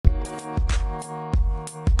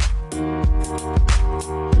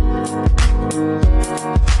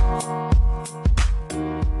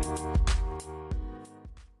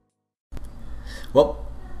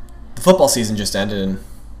the football season just ended, and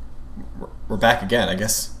we're back again. I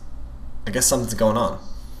guess something's going on.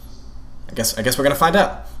 I guess we're gonna find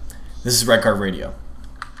out. This is Red Card Radio.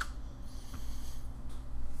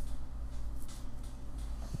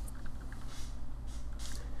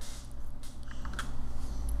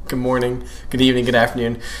 Good morning, good evening, good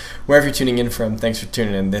afternoon, wherever you're tuning in from. Thanks for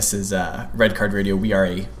tuning in. This is Red Card Radio. We are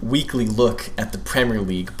a weekly look at the Premier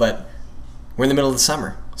League, but we're in the middle of the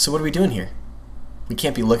summer. So what are we doing here? We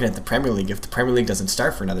can't be looking at the Premier League if the Premier League doesn't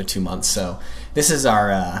start for another 2 months. So this is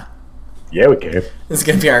our yeah, we can. This is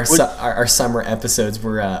going to be our summer episodes.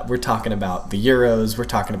 We're talking about the Euros. We're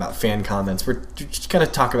talking about fan comments. We're just going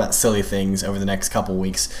to talk about silly things over the next couple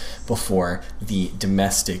weeks before the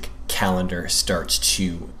domestic calendar starts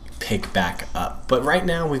to pick back up. But right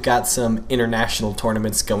now we've got some international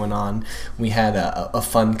tournaments going on. We had a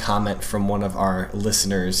fun comment from one of our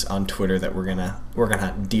listeners on Twitter that we're gonna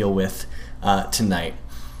deal with tonight.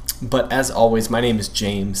 But as always, my name is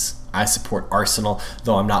James. I support Arsenal,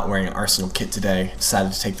 though I'm not wearing an Arsenal kit today.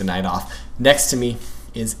 Decided to take the night off. Next to me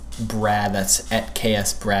is Brad. That's at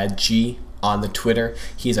KSBradG on the Twitter.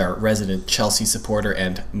 He's our resident Chelsea supporter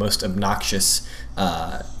and most obnoxious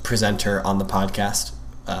presenter on the podcast,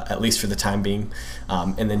 at least for the time being.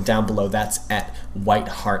 And then down below, that's at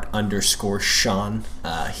Whiteheart_Sean.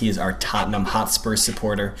 He is our Tottenham Hotspur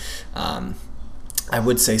supporter. I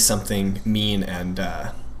would say something mean and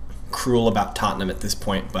cruel about Tottenham at this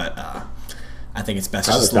point, but I think it's best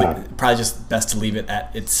probably just best to leave it at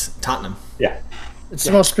it's Tottenham. Yeah, it's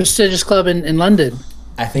the most prestigious club in London.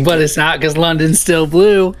 I think, but it's not because London's still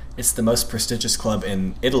blue. It's the most prestigious club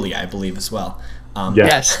in Italy, I believe, as well.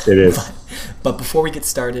 Yes, it is. But before we get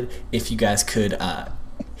started, if you guys could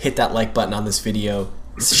hit that like button on this video,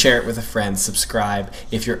 share it with a friend, subscribe.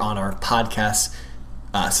 If you're on our podcast,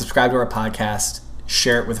 subscribe to our podcast,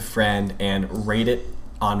 share it with a friend, and rate it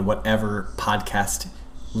on whatever podcast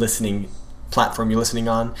listening platform you're listening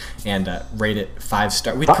on, and rate it 5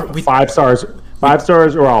 stars. 5 stars. 5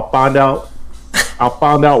 stars, or I'll find out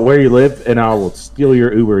where you live, and I will steal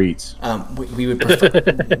your Uber Eats. We would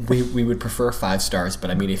prefer we would prefer 5 stars,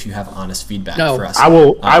 but I mean, if you have honest feedback for us, I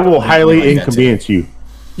will highly inconvenience you.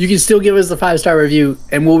 You can still give us the 5-star review,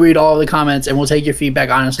 and we'll read all of the comments, and we'll take your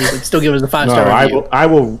feedback honestly. But still give us the 5-star review. I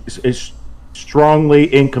will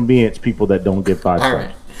strongly inconvenience people that don't give 5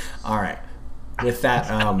 stars. All right. With that,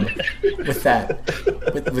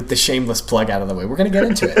 with the shameless plug out of the way, we're going to get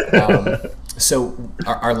into it. So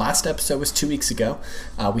our last episode was 2 weeks ago.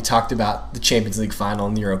 We talked about the Champions League final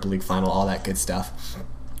and the Europa League final, all that good stuff.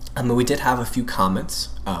 But we did have a few comments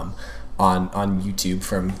on YouTube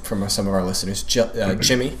from some of our listeners.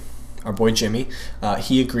 Jimmy, our boy Jimmy,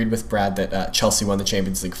 he agreed with Brad that Chelsea won the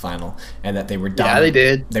Champions League final and that they were dominant. Yeah, they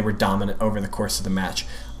did. They were dominant over the course of the match.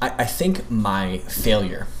 I think my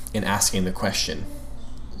failure in asking the question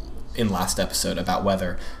in last episode about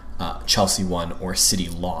whether Chelsea won or City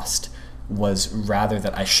lost was rather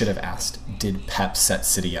that I should have asked, did Pep set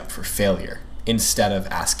City up for failure, instead of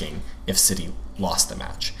asking if City lost the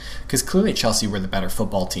match? Because clearly Chelsea were the better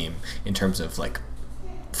football team in terms of like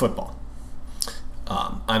football.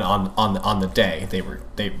 And on the day they were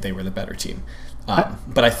the better team.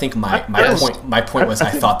 But I think my point was I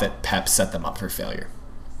thought that Pep set them up for failure.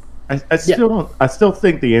 I still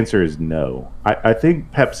think the answer is no. I think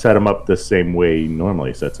Pep set him up the same way he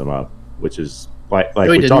normally sets them up, which is like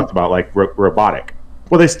we talked about, like robotic.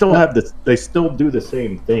 Well, they still have this. They still do the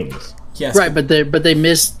same things. Yes, right, but they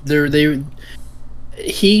missed their.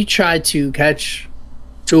 He tried to catch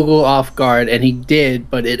Tuchel off guard, and he did,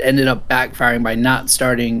 but it ended up backfiring by not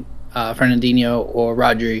starting Fernandinho or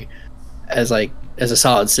Rodri as a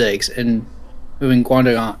solid 6 and moving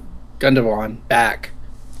Gundogan back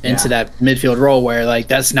into that midfield role where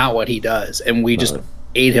that's not what he does, and we just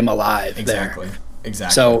ate him alive. Exactly.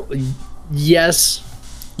 So yes,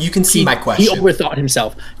 you can see my question. He overthought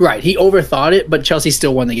himself. Right, he overthought it, but Chelsea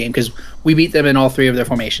still won the game because we beat them in all 3 of their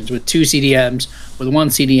formations with 2 CDMs, with 1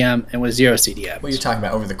 CDM, and with 0 CDMs. Well, you're talking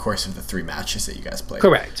about over the course of the 3 matches that you guys played.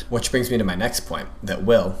 Correct. Which brings me to my next point, that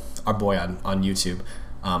Will, our boy on YouTube,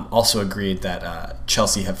 also agreed that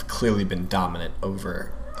Chelsea have clearly been dominant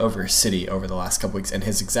over City over the last couple weeks, and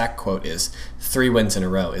his exact quote is 3 wins in a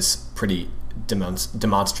row is pretty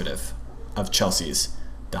demonstrative of Chelsea's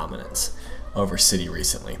dominance over City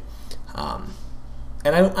recently, and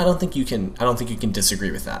I don't think you can disagree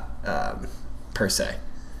with that per se,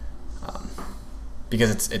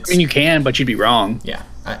 because it's. I mean, you can, but you'd be wrong. Yeah,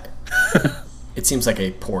 it seems like a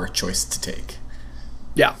poor choice to take.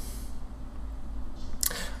 Yeah.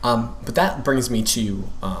 But that brings me to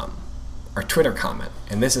our Twitter comment,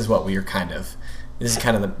 and this is what we are kind of This is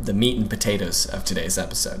kind of the meat and potatoes of today's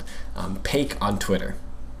episode. Paik on Twitter,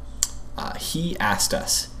 he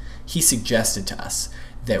suggested to us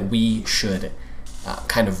that we should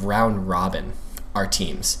kind of round robin our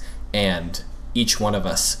teams, and each one of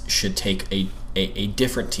us should take a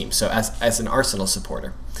different team. So as an Arsenal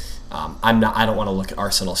supporter, I don't want to look at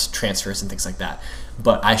Arsenal's transfers and things like that,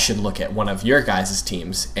 but I should look at one of your guys'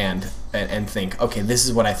 teams and think, okay, this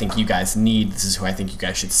is what I think you guys need. This is who I think you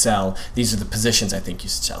guys should sell. These are the positions I think you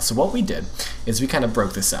should sell. So what we did is we kind of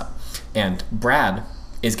broke this up, and Brad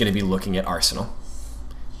is going to be looking at Arsenal.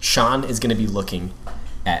 Sean is going to be looking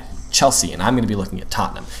at Chelsea, and I'm going to be looking at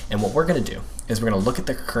Tottenham. And what we're going to do is we're going to look at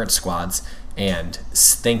the current squads and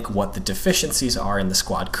think what the deficiencies are in the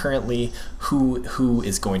squad currently, who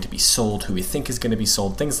is going to be sold, who we think is going to be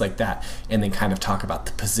sold, things like that, and then kind of talk about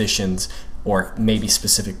the positions or maybe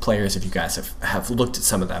specific players, if you guys have looked at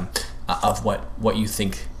some of them, of what you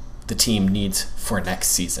think the team needs for next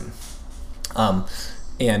season.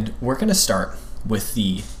 And we're going to start with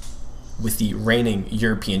the reigning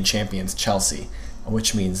European champions, Chelsea,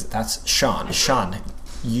 which means that's Sean. Sean,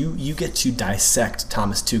 you get to dissect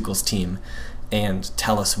Thomas Tuchel's team and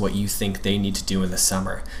tell us what you think they need to do in the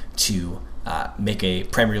summer to make a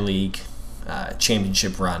Premier League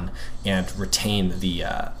championship run and retain the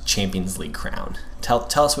Champions League crown.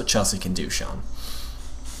 Tell us what Chelsea can do, Sean.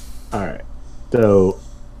 All right. So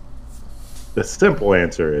the simple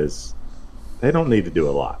answer is they don't need to do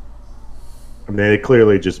a lot. I mean, they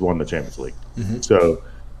clearly just won the Champions League. Mm-hmm. So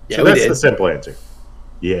that's the simple answer.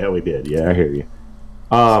 Yeah, we did. Yeah, I hear you.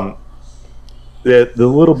 The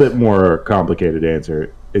little bit more complicated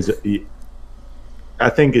answer is I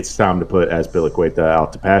think it's time to put Azpilicueta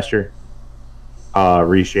out to pasture.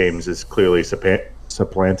 Reece James has clearly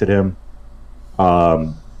supplanted him.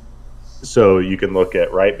 So you can look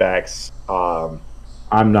at right backs.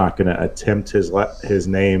 I'm not going to attempt his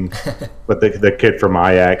name, but the kid from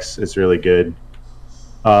Ajax is really good.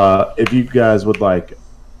 If you guys would like,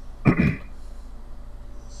 let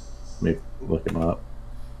me look him up.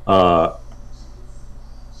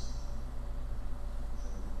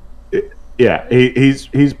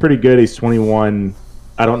 He's pretty good. He's 21.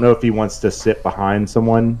 I don't know if he wants to sit behind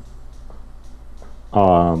someone,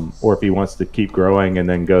 or if he wants to keep growing and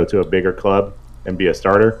then go to a bigger club and be a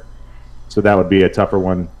starter. So that would be a tougher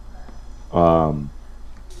one. Noussair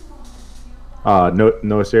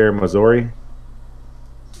Mazzouri.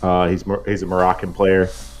 He's a Moroccan player.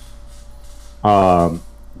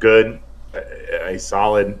 Good. He's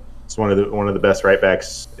solid. It's one of the best right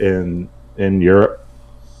backs in Europe.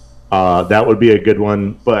 That would be a good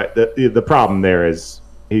one, but the problem there is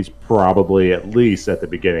he's probably, at least at the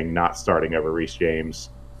beginning, not starting over Reece James.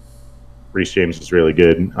 Reece James is really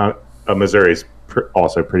good. Missouri's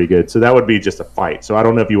also pretty good, so that would be just a fight. So I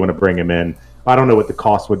don't know if you want to bring him in. I don't know what the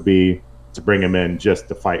cost would be to bring him in just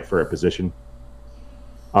to fight for a position,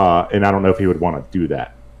 and I don't know if he would want to do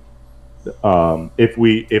that.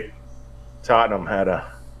 If Tottenham had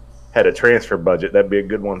a transfer budget, that'd be a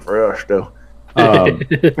good one for us, though.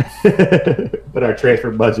 But our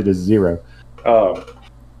transfer budget is zero.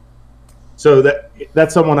 So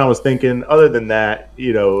that's someone I was thinking. Other than that,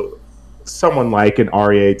 someone like an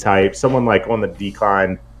REA type, someone like on the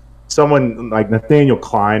decline, someone like Nathaniel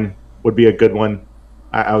Klein would be a good one.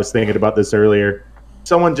 I was thinking about this earlier.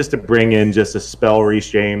 Someone just to bring in just to spell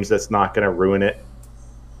Reece James that's not going to ruin it.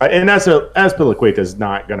 And Azpilicueta is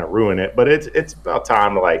not going to ruin it, but it's about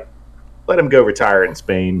time to let him go retire in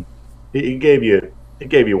Spain. He gave you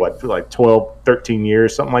what, for 12, 13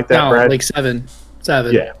 years, something like that, no, Brad? Like seven.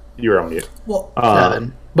 Yeah, you were on mute. Well,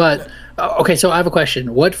 7. But okay, so I have a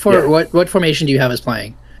question. What formation do you have us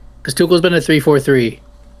playing? Because Tuchel's been a 3-4-3.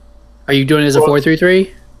 Are you doing it as a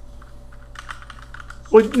 4-3-3?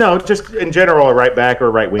 Well, no, just in general, a right back or a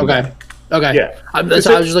right wing back. Okay. Yeah. I was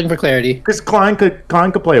just looking for clarity. Because Klein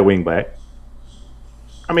could play a wing back.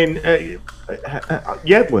 I mean,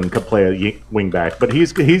 Yedlin could play a wing back, but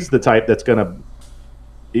he's the type that's gonna.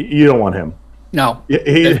 You don't want him. No,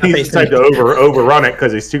 he's the type to overrun it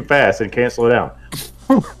because he's too fast and can't slow down.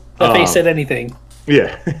 If they said anything.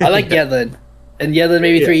 Yeah, I like Yedlin, and Yedlin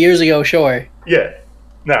maybe 3 years ago, sure. Yeah,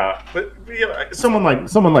 no, but someone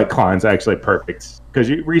like Klein's actually perfect because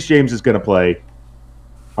Reece James is going to play,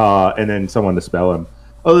 and then someone to spell him.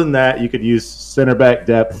 Other than that, you could use center back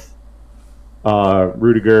depth.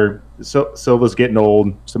 Rudiger, Silva's getting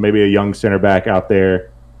old, so maybe a young center back out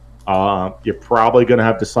there. You're probably going to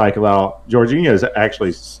have to cycle out. Jorginho has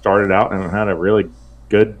actually started out and had a really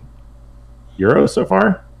good Euro so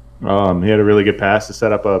far. He had a really good pass to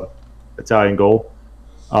set up a Italian goal.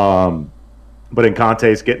 But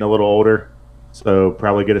Conte's getting a little older, so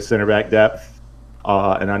probably get a center back depth.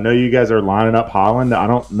 and I know you guys are lining up Holland. I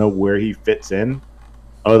don't know where he fits in,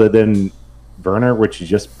 other than Werner, which you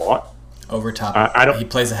just bought. Over top. I don't. He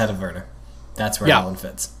plays ahead of Werner. That's where Holland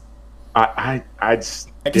fits. I guess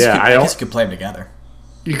you could play them together.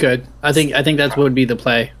 You could. I think that would be the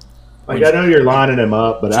play. Like, I know you're lining him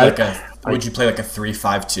up, but would you play like a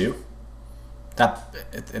 3-5-2? That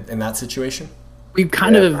in that situation? We've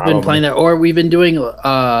kind of been playing that, or we've been doing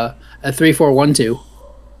a 3-4-1-2.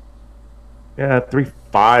 Yeah,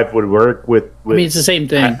 3-5 would work with I mean, it's the same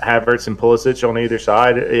thing. Havertz and Pulisic on either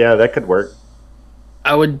side. Yeah, that could work.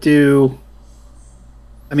 I would do.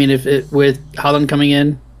 I mean, with Holland coming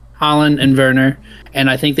in, Holland and Werner, and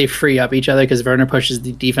I think they free up each other because Werner pushes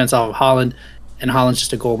the defense off of Holland, and Holland's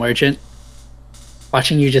just a goal merchant.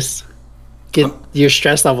 Watching you just get your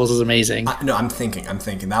stress levels is amazing. No, I'm thinking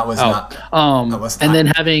that was not. And then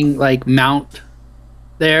having like Mount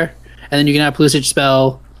there, and then you can have Pulisic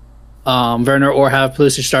spell Werner, or have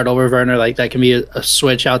Pulisic start over Werner. Like that can be a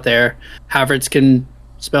switch out there. Havertz can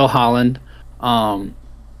spell Holland.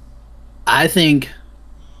 I think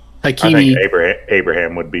Hakimi. I think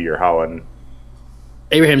Abraham would be your Holland.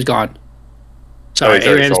 Abraham's gone. Sorry,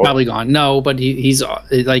 Abraham's probably gone. No, but he's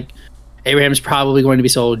like Abraham's probably going to be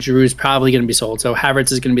sold. Giroud's probably going to be sold. So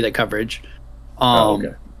Havertz is going to be that coverage.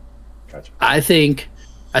 Okay. Gotcha. I think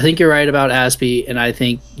you're right about Aspie, and I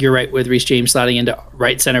think you're right with Reece James sliding into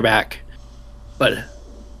right center back. But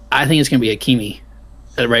I think it's going to be Hakimi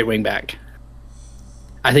at right wing back.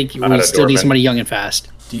 I think we still need somebody young and fast.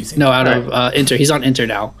 Do you think? No, out of Inter. He's on Inter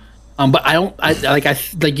now. But I don't. I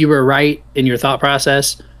like you were right in your thought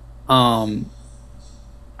process. I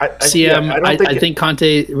think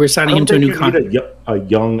Conte. We're signing him to a new contract. A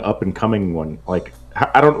young up and coming one. Like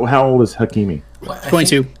I don't know how old is Hakimi.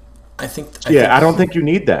 22. I think. I don't think you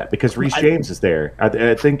need that because Reece James is there.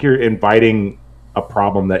 I think you're inviting a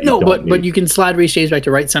problem that you don't need. But you can slide Reece James back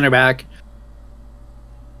to right center back.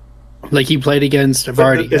 Like he played against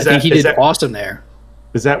Vardy. I think he did awesome there.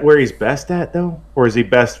 Is that where he's best at though, or is he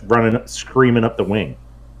best running, screaming up the wing?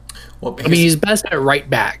 Well, I mean, he's best at right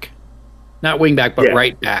back, not wing back, but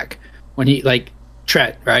right back. When he like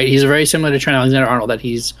Trent, right? He's very similar to Trent Alexander-Arnold. I think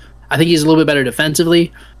he's a little bit better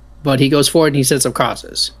defensively, but he goes forward and he sets up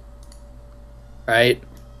crosses. Right.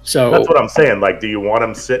 So that's what I'm saying. Like, do you want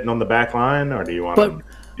him sitting on the back line, or do you want him?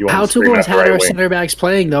 How Tuchel has had our center backs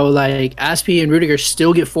playing though, like Aspie and Rudiger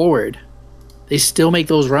still get forward. They still make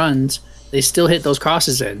those runs. They still hit those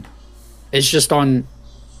crosses in. It's just on,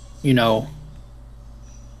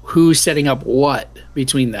 who's setting up what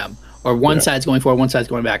between them, or one side's going forward, one side's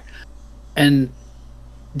going back. And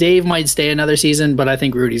Dave might stay another season, but I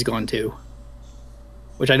think Rudy's gone too.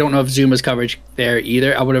 Which I don't know if Zuma's coverage there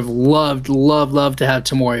either. I would have loved to have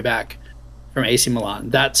Tomori back from AC Milan.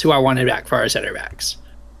 That's who I wanted back for our center backs.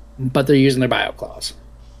 But they're using their buyout clause.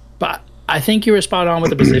 But I think you were spot on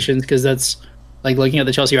with the positions because that's like looking at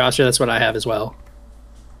the Chelsea roster. That's what I have as well.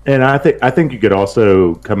 And I think you could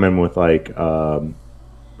also come in with like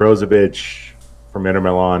Brozovic from Inter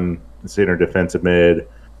Milan, center defensive mid.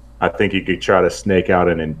 I think you could try to snake out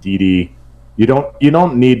an Ndidi. You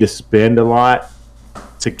don't need to spend a lot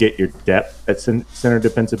to get your depth at center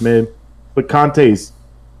defensive mid. But Conte's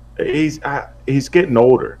he's getting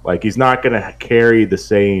older. Like he's not going to carry the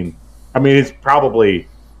same. I mean, it's probably.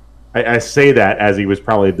 I say that as he was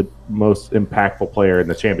probably the most impactful player in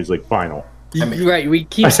the Champions League final. Right, we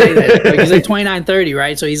keep saying that. Like, he's like 29, 30,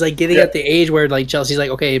 right? So he's like getting at the age where like Chelsea's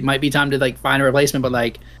like, okay, it might be time to like find a replacement, but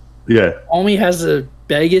like, Omi has the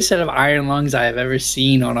biggest set of iron lungs I have ever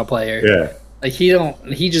seen on a player. Yeah, like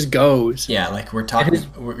he just goes. Yeah, like you're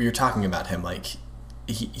talking about him, like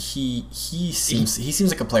he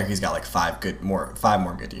seems like a player who's got like five more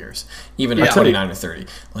good years, even at 29 or 30.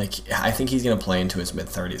 Like I think he's gonna play into his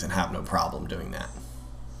mid-30s and have no problem doing that.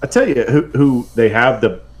 I tell you who they have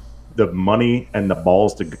the money and the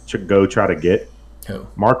balls to go try to get. Who?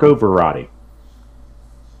 Marco Verratti.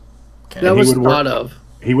 Okay. That was thought of.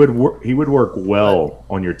 He would work well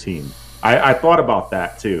on your team. I thought about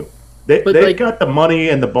that too. They got the money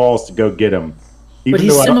and the balls to go get him. But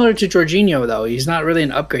he's similar to Jorginho though. He's not really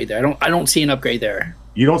an upgrade there. I don't see an upgrade there.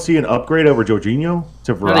 You don't see an upgrade over Jorginho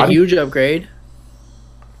to Verratti? Not a huge upgrade.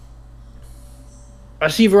 I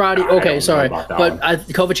see Verratti. Okay, sorry, but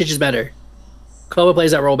Kovacic is better. Kova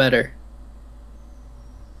plays that role better.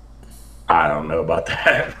 I don't know about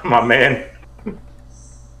that, my man.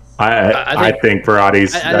 I think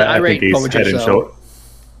Verratti's. I think he's Kovacic, head and shoulder.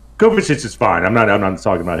 Kovacic is fine. I'm not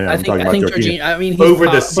talking about him. I'm talking about Jorginho. I mean, over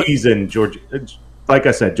the season, like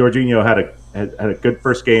I said, Jorginho had a good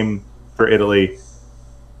first game for Italy.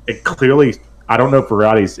 It clearly, I don't know if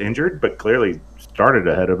Verratti's injured, but clearly started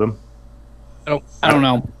ahead of him. I don't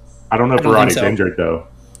know. I don't know if Ronnie's injured though.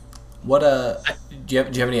 What do you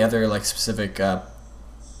have any other like specific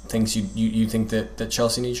things you think that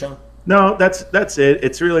Chelsea needs, Sean? No, that's it.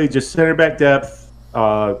 It's really just center back depth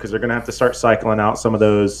because they're going to have to start cycling out some of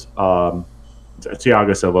those.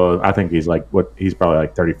 Thiago Silva, I think he's probably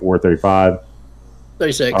like 34, 35.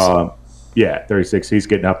 36. Yeah, 36. He's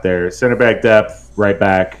getting up there. Center back depth, right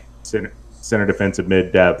back, center defensive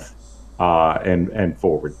mid depth, and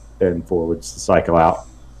forwards to cycle out.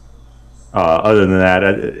 Other than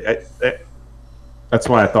that, that's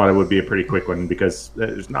why I thought it would be a pretty quick one because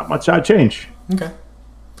there's not much I'd change. Okay.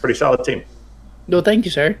 Pretty solid team. No, thank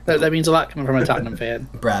you, sir. That means a lot coming from a Tottenham fan.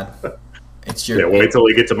 Brad, it's your... Yeah, wait till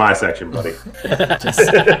we get to my section, buddy.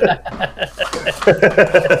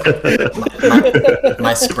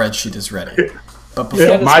 my spreadsheet is ready. But before,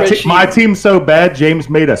 yeah, my team's so bad, James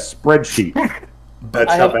made a spreadsheet.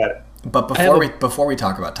 That's how bad. But before we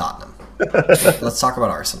talk about Tottenham, let's talk about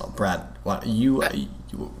Arsenal. Brad, the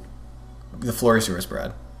floor is yours,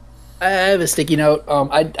 Brad. I have a sticky note.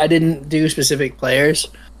 I didn't do specific players.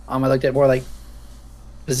 I looked at more like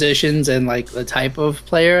positions and like the type of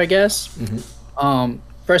player, I guess. Mm-hmm.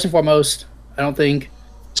 First and foremost, I don't think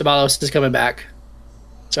Ceballos is coming back.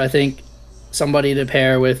 So I think somebody to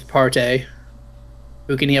pair with Partey.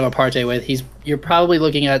 Who can you have a Partey with? You're probably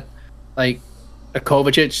looking at like a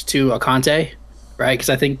Kovacic to a Conte, right? Because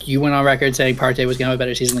I think you went on record saying Partey was going to have a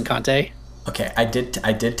better season than Conte. Okay, I did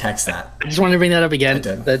text that. I just wanted to bring that up again.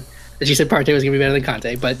 That you said Partey was going to be better than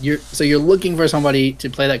Conte, but you're looking for somebody to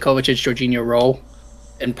play that Kovacic Jorginho role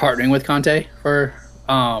and partnering with Conte for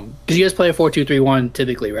because you guys play a 4-2-3-1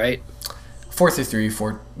 typically, right?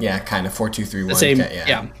 4-3-3, yeah, kind of 4-2-3-1. The same,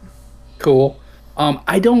 yeah. Cool.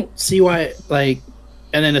 I don't see why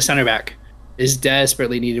and then the center back is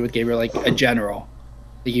desperately needed with Gabriel, like a general.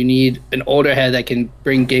 You need an older head that can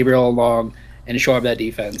bring Gabriel along and shore up that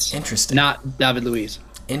defense. Interesting. Not David Luiz.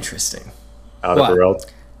 Interesting. I'm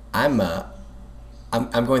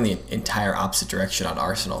going the entire opposite direction on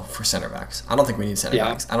Arsenal for center backs. I don't think we need center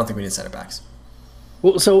backs. I don't think we need center backs.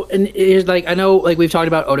 Well, so and it's like I know like we've talked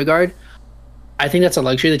about Odegaard. I think that's a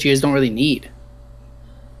luxury that you guys don't really need.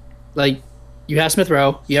 Like you have Smith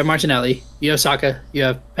Rowe, you have Martinelli, you have Saka, you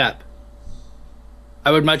have Pep.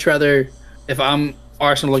 I would much rather, if I'm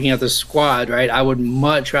Arsenal looking at the squad, right, I would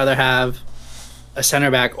much rather have a center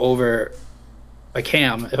back over a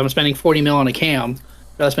cam. If I'm spending 40 mil on a cam,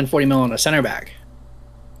 I'd rather spend 40 mil on a center back.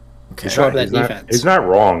 Okay. To shore up that defense. It's not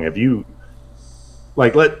wrong. If you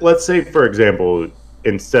like, let's say for example,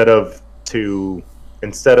 instead of to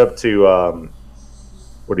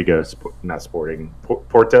where do you go? Not Sporting,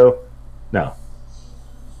 Porto, no,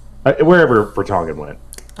 wherever Vertonghen went.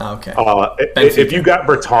 Oh, okay. If you got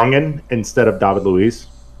Vertonghen instead of David Luiz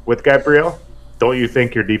with Gabriel, don't you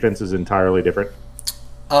think your defense is entirely different?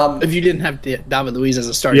 If you didn't have David Luiz as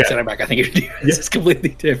a starting center back, I think your defense is completely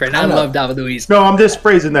different. I love David Luiz. No, I'm just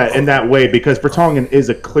phrasing that in that way because Vertonghen is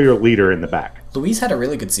a clear leader in the back. Luiz had a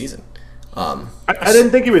really good season. I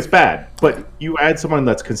didn't think he was bad, but you add someone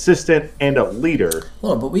that's consistent and a leader.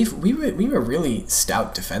 Well, but we were really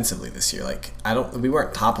stout defensively this year. Like we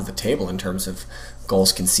weren't top of the table in terms of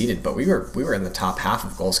goals conceded, but we were in the top half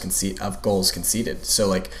of goals conceded.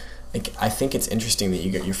 So I think it's interesting that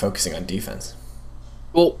you're focusing on defense.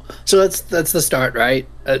 Well, so that's the start, right?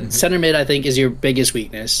 Center mid, I think, is your biggest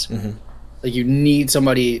weakness. Mm-hmm. Like you need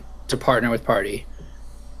somebody to partner with Partey,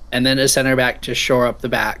 and then a center back to shore up the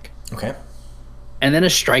back. Okay. And then a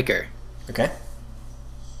striker. Okay.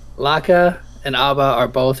 Laka and Abba are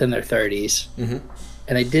both in their 30s, and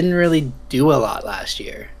they didn't really do a lot last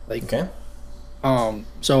year. Okay.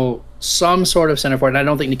 So some sort of center forward. And I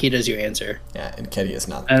don't think Nikita is your answer. Yeah, and Nketiah is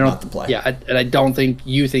not the play. Yeah, and I don't think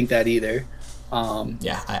you think that either.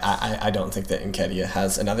 I don't think that Nketiah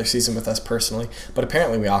has another season with us personally, but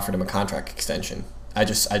apparently we offered him a contract extension. I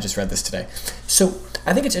just read this today. So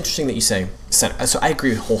I think it's interesting that you say center. So I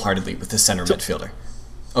agree wholeheartedly with the center midfielder.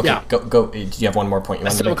 Okay, yeah. Go. Do you have one more point you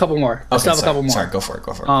want to make? I still have a couple more. Sorry, go for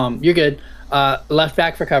it. You're good. Left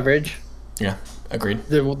back for coverage. Yeah, agreed.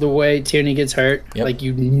 The way Tierney gets hurt, yep.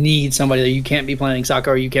 You need somebody that you can't be playing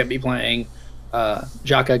Saka or you can't be playing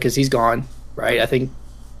Xhaka because he's gone, right? I think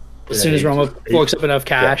as soon as Roma forks up enough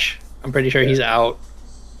cash, I'm pretty sure he's out.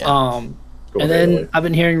 Yeah. And then I've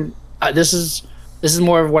been hearing this is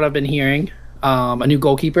more of what I've been hearing. A new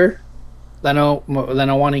goalkeeper, Leno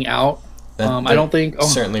wanting out. I don't think.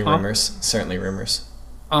 Certainly rumors.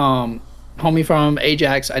 Homie from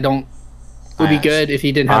Ajax. Would be good if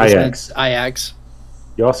he didn't have his Ajax.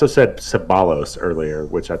 You also said Ceballos earlier,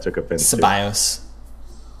 which I took offense to. Ceballos.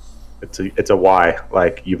 It's a Y,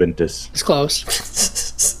 like Juventus. It's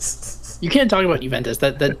close. You can't talk about Juventus.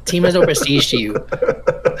 That team has no prestige to you.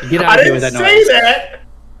 Get I out of here with didn't that say noise. that.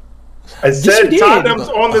 I said Tottenham's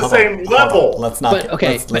on the same level. Let's not.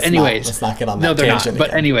 But anyways, let's not get on no, that they're tangent. not.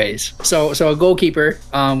 But anyways, so a goalkeeper,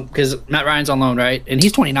 because Matt Ryan's on loan, right? And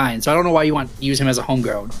he's 29, so I don't know why you want to use him as a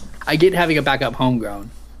homegrown. I get having a backup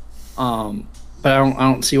homegrown, but I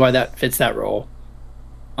don't see why that fits that role.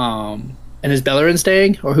 And is Bellerin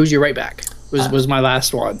staying, or who's your right back? Was my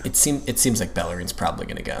last one. It seems like Bellerin's probably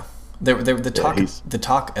going to go. The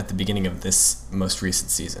talk at the beginning of this most recent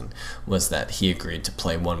season was that he agreed to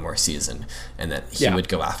play one more season and that he would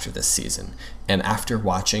go after this season. And after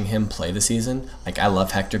watching him play the season, like, I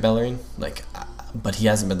love Hector Bellerin, like, but he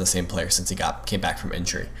hasn't been the same player since he came back from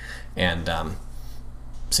injury. And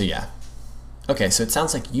so yeah. Okay, so it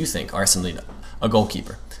sounds like you think Arsenal need a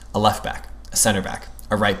goalkeeper, a left back, a center back,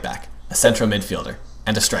 a right back, a central midfielder,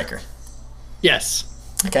 and a striker. Yes.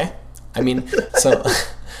 Okay. I mean, so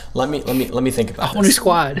let me think about this. A whole new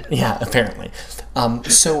squad. Yeah, apparently.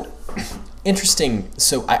 So interesting.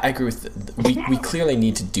 So I agree with we clearly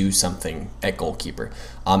need to do something at goalkeeper.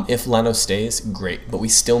 If Leno stays, great, but we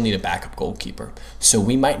still need a backup goalkeeper. So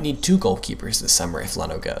we might need 2 goalkeepers this summer if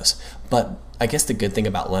Leno goes. But I guess the good thing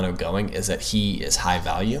about Leno going is that he is high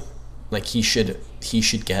value. Like, he should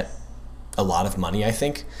get a lot of money, I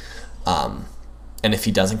think. And if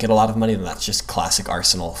he doesn't get a lot of money, then that's just classic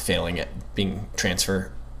Arsenal failing at being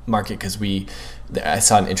transfer market, because I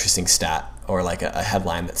saw an interesting stat, or like a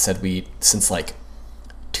headline that said since like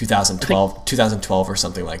 2012 or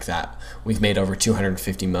something like that, we've made over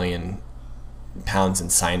 250 million pounds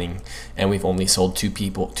in signing, and we've only sold 2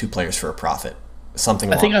 players for a profit.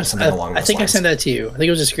 Something along those lines. I think I sent that to you. I think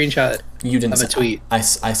it was a screenshot. You didn't of a tweet. I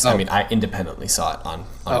mean, I independently saw it on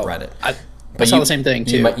Reddit. I saw the same thing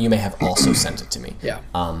too. You may have also sent it to me. Yeah.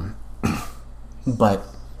 But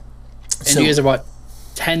and you guys are what,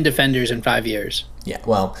 10 defenders in 5 years? Yeah.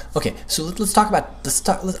 Well, okay. So let's talk about.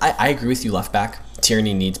 I agree with you. Left back,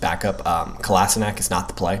 Tierney needs backup. Kolasinac is not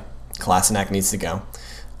the play. Kolasinac needs to go.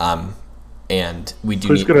 And we do.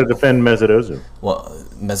 Who's going to defend Mesut Ozil? Well,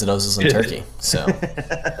 Mesut Ozil's in Turkey, so.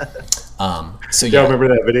 So y'all remember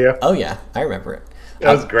that video? Oh yeah, I remember it.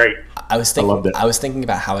 That was great. I was thinking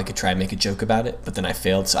about how I could try and make a joke about it, but then I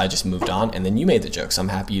failed, so I just moved on. And then you made the joke, so I'm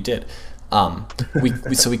happy you did.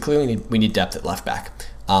 We clearly need depth at left back.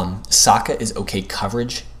 Saka is okay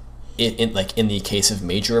coverage, in the case of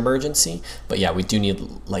major emergency, but yeah, we do need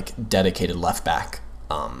like dedicated left back.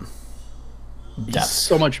 Depth. He's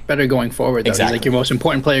so much better going forward, though. Exactly. He's like your most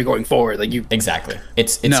important player going forward. Like you. Exactly.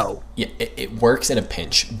 It works in a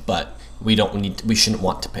pinch, but we shouldn't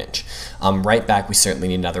want to pinch. Right back, we certainly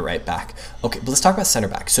need another right back. Okay, but let's talk about center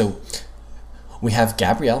back. So we have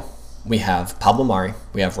Gabriel, we have Pablo Mari,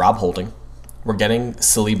 we have Rob Holding. We're getting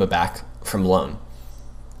Saliba back from loan.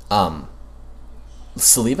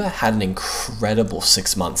 Saliba had an incredible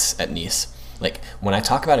 6 months at Nice. Like, when I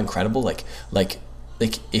talk about incredible, like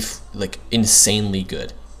insanely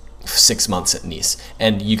good 6 months at Nice.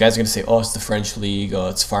 And you guys are going to say, oh, it's the French league, oh,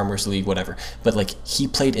 it's Farmers League, whatever. But like, he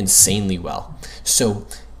played insanely well. So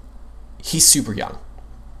he's super young.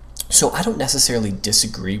 So I don't necessarily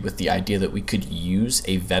disagree with the idea that we could use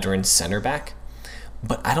a veteran center back,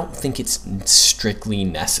 but I don't think it's strictly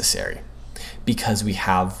necessary, because we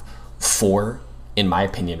have 4, in my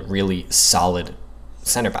opinion, really solid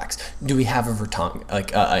center backs. Do we have a Virgil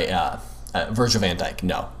van Dijk?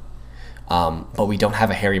 No. But we don't have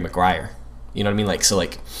a Harry Maguire. You know what I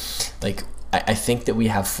mean? I think that we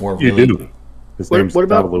have 4 really... You do. His name's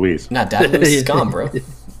David Luiz. No, David Luiz is gone, bro.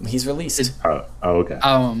 He's released. Oh, okay.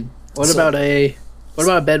 What about a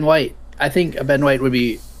Ben White? I think a Ben White would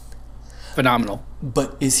be phenomenal.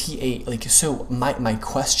 But is he so my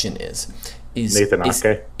question is Nathan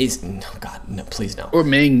Ake? No, God, no, please no. Or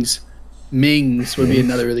Mings. Mings would be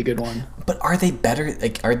another really good one. But are they better?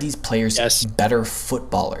 Like, are these players better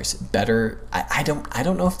footballers? Better? I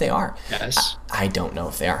don't know if they are. Yes. I don't know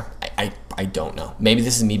if they are. I don't know. Maybe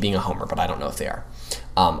this is me being a homer, but I don't know if they are.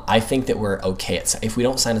 I think that we're okay if we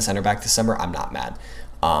don't sign a center back this summer, I'm not mad.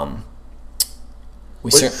 The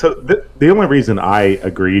only reason I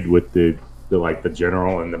agreed with the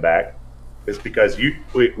general in the back is because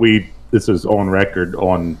we this is on record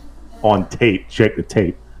on tape. Check the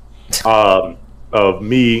tape. Of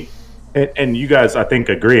me and you guys, I think,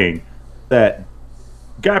 agreeing that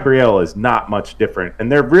Gabriel is not much different,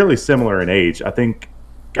 and they're really similar in age. I think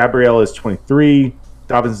Gabriel is 23,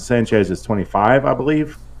 Davinson Sanchez is 25, I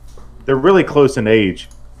believe. They're really close in age,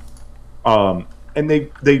 and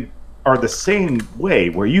they are the same way,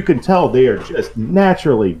 where you can tell they are just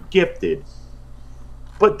naturally gifted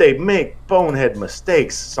but they make bonehead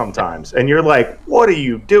mistakes sometimes. And you're like, what are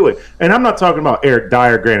you doing? And I'm not talking about Eric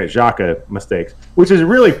Dyer, Granit Xhaka mistakes, which is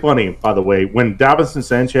really funny, by the way. When Davinson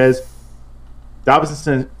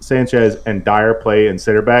Sanchez and Dyer play in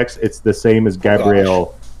center backs, it's the same as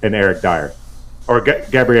Gabriel and Eric Dyer. Or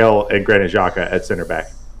Gabriel and Granit Xhaka at center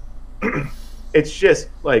back. It's just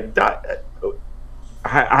like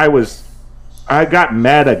I got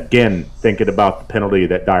mad again thinking about the penalty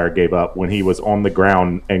that Dyer gave up when he was on the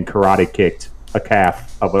ground and karate kicked a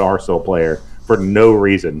calf of an Arsenal player for no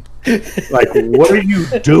reason. Like, what are you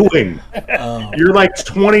doing? You're like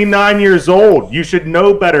 29 years old. You should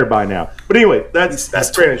know better by now. But anyway, that's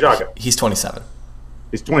Granit Xhaka. He's 27.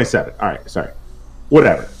 He's 27. All right, sorry.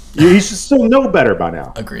 Whatever. You should still know better by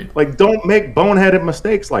now. Agreed. Like, don't make boneheaded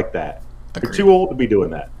mistakes like that. Agreed. You're too old to be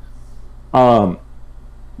doing that.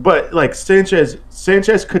 But like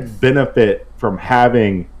Sanchez could benefit from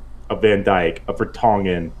having a Van Dijk, a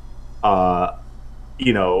Vertonghen, a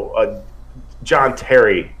John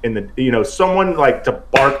Terry someone like to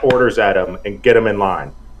bark orders at him and get him in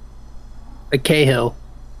line. A Cahill.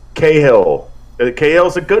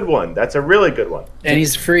 Cahill's a good one. That's a really good one. And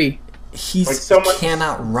he's free. He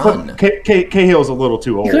cannot run. Cahill's a little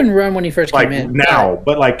too old. He couldn't run when he first came in. Now,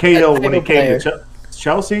 but like Cahill when he came to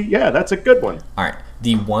Chelsea, yeah, that's a good one. All right.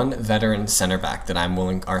 The one veteran center back that I'm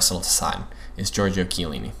willing Arsenal to sign is Giorgio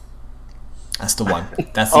Chiellini. That's the one.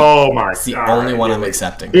 That's the only one I'm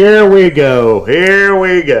accepting. Here we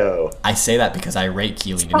go. I say that because I rate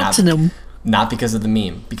Chiellini, not because of the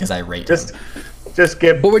meme, because I rate him. Just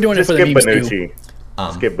give. But we're doing it for the memes Bonucci. too.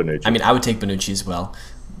 Just give Bonucci. I mean, I would take Bonucci as well.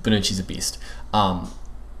 Bonucci's a beast. I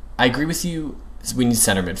agree with you. We need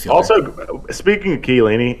center midfielder. Also, speaking of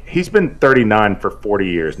Chiellini, he's been 39 for 40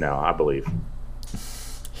 years now, I believe.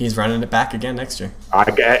 He's running it back again next year.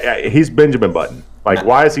 He's Benjamin Button. Like,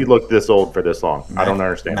 why has he looked this old for this long? I don't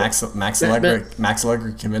understand. Max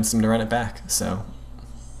Allegri convinced him to run it back. So,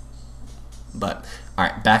 but all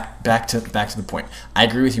right, back to the point. I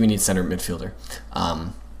agree with you. We need center midfielder.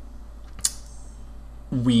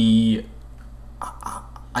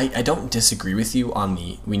 I don't disagree with you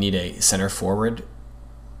on we need a center forward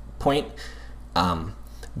point.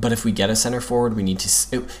 But if we get a center forward,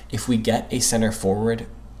 if we get a center forward,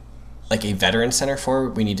 like a veteran center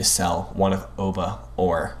forward, we need to sell one of Oba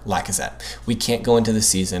or Lacazette. We can't go into the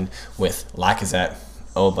season with Lacazette,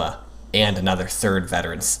 Oba, and another third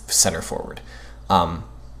veteran center forward.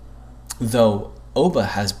 Though Oba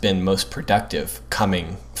has been most productive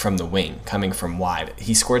coming from the wing, coming from wide.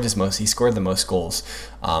 He scored the most goals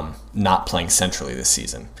not playing centrally this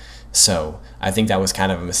season. So I think that was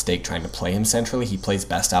kind of a mistake trying to play him centrally. He plays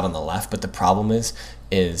best out on the left, but the problem is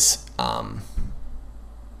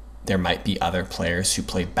there might be other players who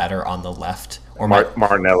play better on the left. Or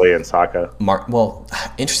Martinelli and Saka.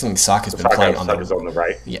 Interestingly, Saka's been playing on the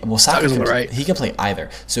right. Yeah, well, Saka's on the right. He can play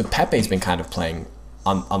either. So Pepe's been kind of playing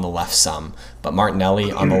on the left some, but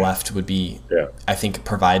Martinelli on the left would be, I think,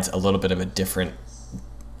 provides a little bit of a different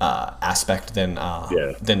aspect than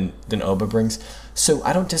Oba brings. So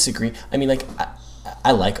I don't disagree. I mean, like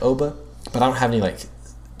I like Oba, but I don't have any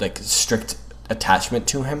like strict attachment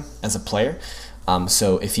to him as a player.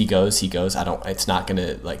 So if he goes, he goes. It's not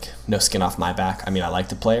gonna no skin off my back. I mean, I like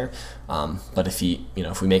the player, but if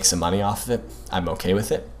if we make some money off of it, I'm okay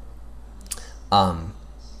with it.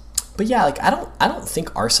 But yeah, I don't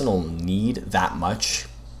think Arsenal need that much.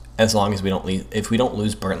 As long as if we don't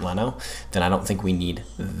lose Bernd Leno, then I don't think we need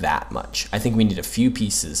that much. I think we need a few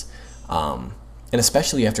pieces. And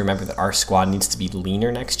especially you have to remember that our squad needs to be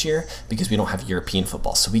leaner next year because we don't have European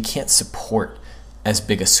football. So we can't support as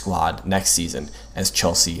big a squad next season as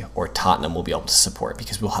Chelsea or Tottenham will be able to support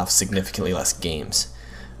because we'll have significantly less games.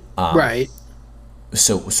 Right.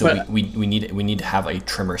 So we need to have a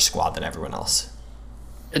trimmer squad than everyone else.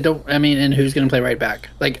 And who's going to play right back?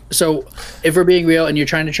 So if we're being real and you're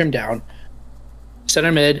trying to trim down,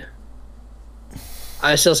 center mid,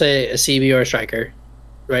 I still say a CB or a striker.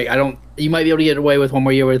 Right? You might be able to get away with one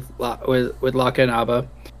more year with Laka and Abba.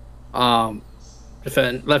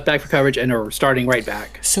 Defend left back for coverage or starting right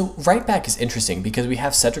back. So right back is interesting because we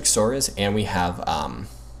have Cedric Soares and we have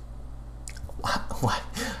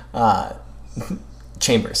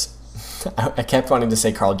Chambers. I kept wanting to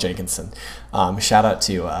say Carl Jenkinson. Shout out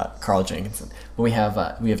to Carl Jenkinson. But we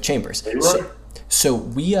have Chambers.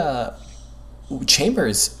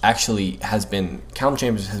 Chambers actually has been. Callum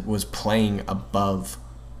Chambers was playing above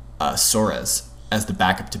Soares as the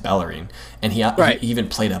backup to Bellerin, and he even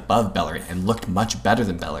played above Bellerin and looked much better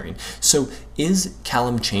than Bellerin. So is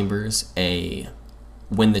Callum Chambers a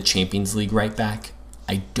win the Champions League right back?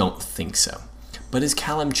 I don't think so. But is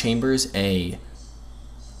Callum Chambers a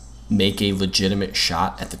make a legitimate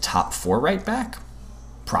shot at the top 4 right back?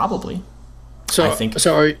 Probably. So I think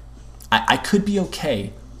I could be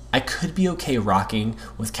okay. I could be okay rocking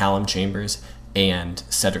with Callum Chambers and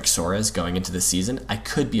Cedric Soares going into the season. I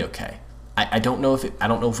could be okay. I don't know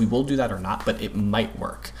if we will do that or not, but it might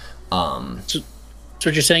work. So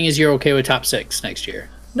what you're saying is you're okay with top 6 next year?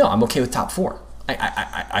 No, I'm okay with top 4.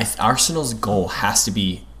 Arsenal's goal has to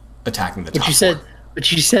be attacking the top 4.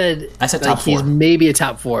 But you said I said top 4. He's maybe a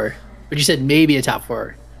top 4. But you said maybe a top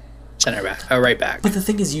 4 center back, right back. But the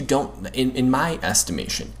thing is, you don't. In my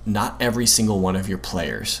estimation, not every single one of your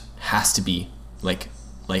players has to be like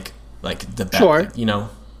the best. Sure. You know,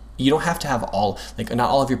 you don't have to have all. Like, not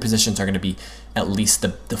all of your positions are going to be at least the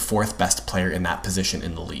 4th best player in that position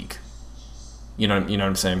in the league. You know what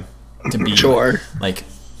I'm saying? To be sure. Like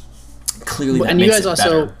clearly that and makes you guys it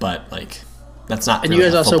also, better, but like that's not. And really you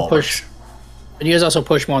guys also push. And you guys also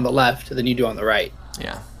push more on the left than you do on the right.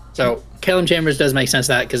 Yeah. So Callum Chambers does make sense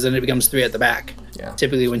of that because then it becomes 3 at the back. Yeah.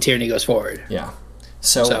 Typically when Tierney goes forward. Yeah.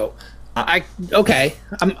 So I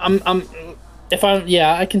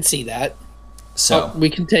can see that. So we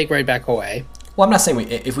can take right back away. Well, I'm not saying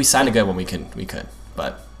if we sign a good one, we could,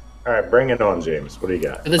 but. All right, bring it on, James. What do you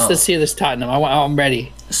got? Let's see this Tottenham. I'm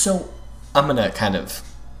ready. So I'm gonna kind of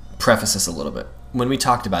preface this a little bit. When we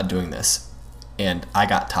talked about doing this, and I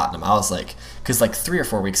got Tottenham, I was like, because like 3 or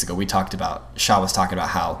 4 weeks ago, Shaw was talking about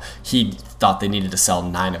how he thought they needed to sell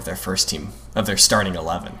 9 of their first team of their starting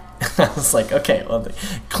 11. I was like, okay, well,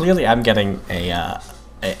 clearly I'm getting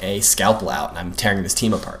a scalpel out and I'm tearing this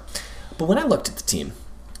team apart. But when I looked at the team,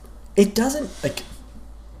 it doesn't like.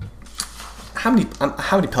 How many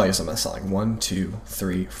players am I selling? 1, 2,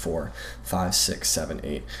 3, 4, 5, 6, 7,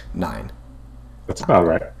 8, 9. That's about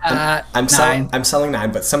right. I'm 9. I'm selling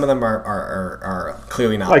 9, but some of them are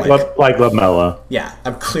clearly not like Lamella. Yeah,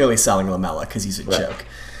 I'm clearly selling Lamella because he's a joke.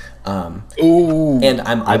 Ooh. And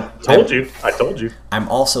I told you. I'm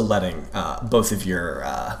also letting both of your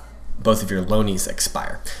loanies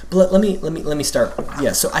expire. But let me start.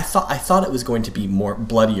 Yeah, so I thought it was going to be more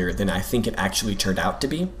bloodier than I think it actually turned out to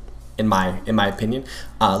be. In my opinion,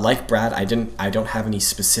 like Brad, I don't have any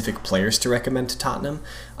specific players to recommend to Tottenham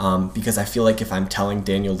because I feel like if I'm telling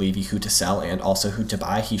Daniel Levy who to sell and also who to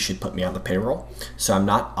buy, he should put me on the payroll. So I'm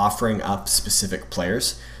not offering up specific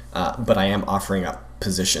players, but I am offering up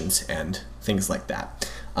positions and things like that.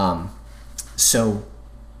 So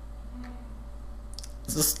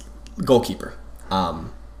this goalkeeper,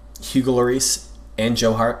 Hugo Lloris and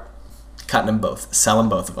Joe Hart, cutting them both, selling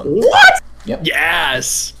both of them. What? Yep.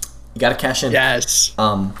 Yes. You got to cash in. Yes.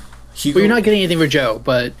 Hugo, well, you're not getting anything for Joe,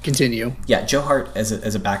 but continue. Yeah, Joe Hart as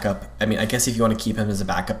a backup. I mean, I guess if you want to keep him as a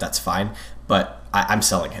backup, that's fine. But I'm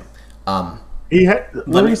selling him.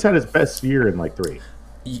 Lloris had his best year in like 3.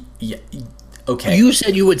 Yeah. Okay. You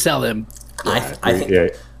said you would sell him. I think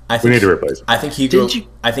we need to replace him. I think Hugo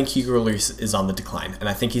Lloris is on the decline, and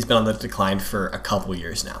I think he's been on the decline for a couple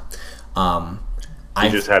years now. He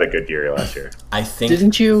just had a good year last year. I think.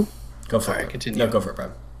 Didn't you? Go for it. Continue. No, go for it,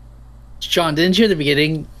 Brad. Sean, didn't you at the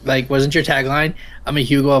beginning, wasn't your tagline, I'm a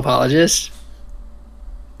Hugo apologist?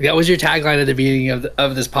 That was your tagline at the beginning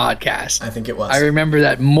of this podcast. I think it was. I remember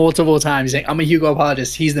that multiple times, saying, I'm a Hugo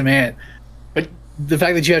apologist, he's the man. But the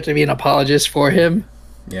fact that you have to be an apologist for him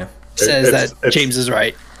says that James is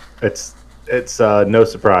right. It's no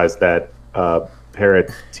surprise that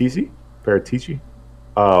Paratici,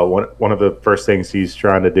 one of the first things he's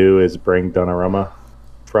trying to do is bring Donnarumma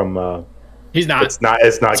from... He's not. It's not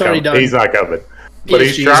coming. He's not coming. But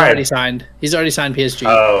PSG, he's already signed PSG.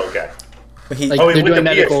 Oh, okay. They're doing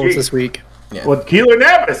medicals this week. Yeah. Well, Keylor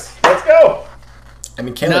Navas, let's go. I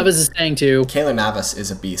mean, Navas is staying too. Keylor Navas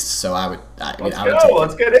is a beast, so I would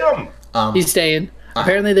let's get him. He's staying.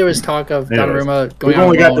 Apparently, there was talk of Donnarumma going. We've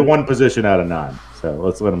only got the 1 position out of 9, so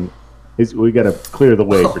let's let him. We got to clear the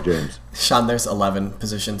way for James. Sean, there's 11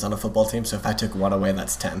 positions on a football team, so if I took 1 away,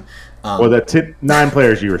 that's 10. Well, that's 9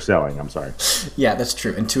 players you were selling. I'm sorry. Yeah, that's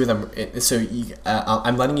true. And 2 of them. So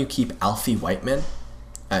I'm letting you keep Alfie Whiteman.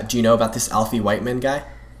 Do you know about this Alfie Whiteman guy?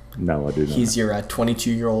 No, I do not. He's your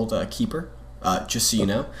 22-year-old keeper. Just so you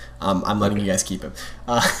know, I'm letting you guys keep him.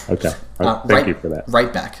 Okay. Thank you for that.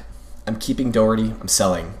 Right back. I'm keeping Doherty. I'm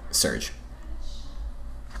selling Serge.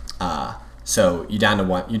 So you're down to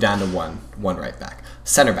one right back.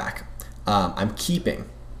 Center back. I'm keeping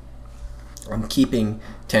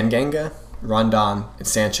Tanganga, Rondon, and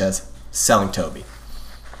Sanchez. Selling Toby.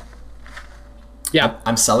 Yeah,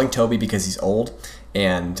 I'm selling Toby because he's old,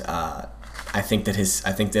 and I think that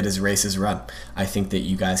his race is run. I think that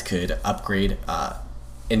you guys could upgrade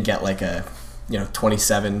and get like a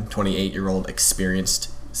 27, 28-year-old experienced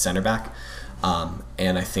center back.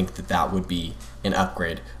 And I think that would be an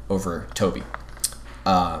upgrade over Toby.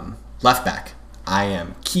 Left back, I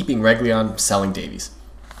am keeping Reguilon, selling Davies.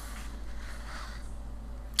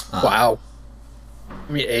 Wow.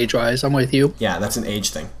 I mean, age-wise, I'm with you. Yeah, that's an age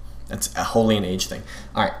thing. That's wholly an age thing.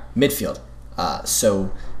 All right, midfield.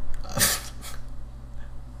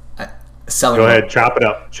 Selling. Go ahead, chop it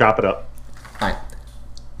up. All right,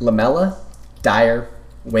 Lamela, Dyer,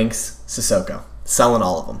 Winks, Sissoko. Selling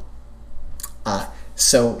all of them.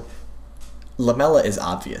 So Lamela is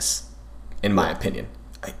obvious, in my opinion.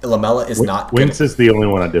 Lamela is not. Winks is the only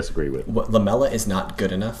one I disagree with. Lamela is not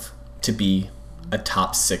good enough to be a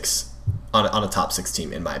top 6 on a top 6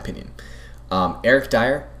 team, in my opinion. Eric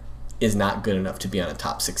Dyer is not good enough to be on a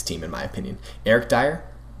top 6 team, in my opinion. Eric Dyer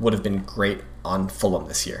would have been great on Fulham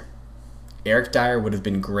this year. Eric Dyer would have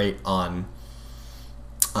been great on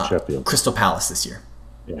Sheffield. Crystal Palace this year.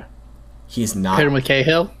 Yeah. He is not. Paired him with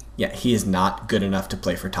Cahill? Yeah, he is not good enough to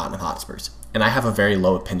play for Tottenham Hotspurs. And I have a very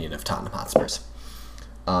low opinion of Tottenham Hotspurs.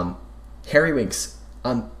 Harry Winks.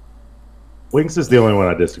 Winks is the only one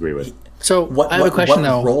I disagree with. So I have a question,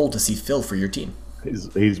 though. What role does he fill for your team? He's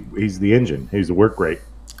the engine. He's the work rate.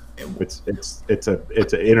 It's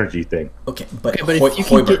an energy thing. Okay, but if you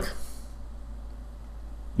can Højbjerg.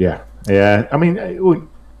 Yeah. I mean,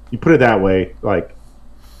 you put it that way, like,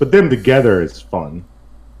 but them together is fun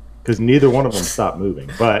because neither one of them stop moving.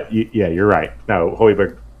 But you're right. No,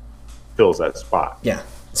 Højbjerg fills that spot. Yeah.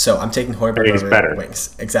 So I'm taking Højbjerg over better.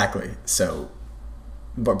 Winks. Exactly. So,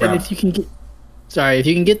 but and if you can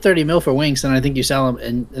get 30 mil for Winks, then I think you sell him,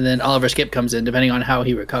 and then Oliver Skip comes in, depending on how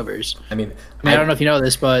he recovers. I mean, I don't know if you know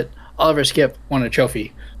this, but Oliver Skip won a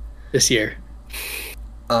trophy this year.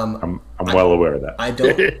 I'm well aware of that.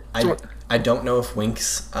 I don't know if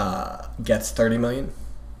Winks gets 30 million.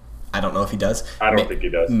 I don't know if he does. I don't think he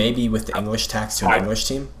does. Maybe with the English tax to an English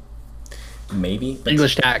team. Maybe. But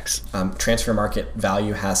English tax. Transfer market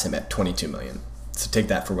value has him at 22 million. So take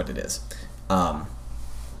that for what it is.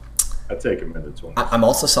 I'd take him in the 20. I'm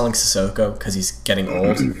also selling Sissoko because he's getting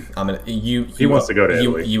old. He wants to go to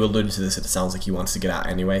Italy. You alluded to this. It sounds like he wants to get out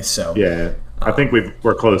anyway. So yeah, I think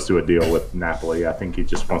we're close to a deal with Napoli. I think he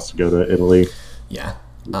just wants to go to Italy. Yeah.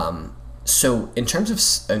 So in terms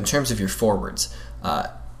of your forwards,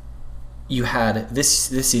 you had this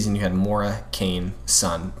season. You had Mora, Kane,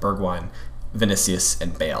 Son, Bergwijn, Vinicius,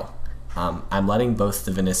 and Bale. I'm letting both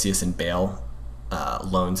the Vinicius and Bale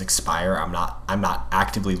loans expire. I'm not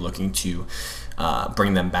actively looking to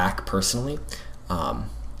bring them back personally.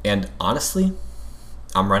 And honestly,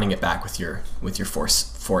 I'm running it back with your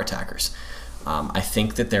four attackers. I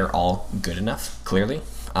think that they're all good enough. Clearly,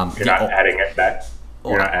 you're not adding it back.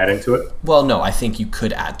 You're not adding to it. Well, no, I think you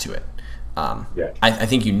could add to it. Yeah. I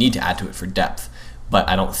think you need to add to it for depth, but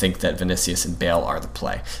I don't think that Vinicius and Bale are the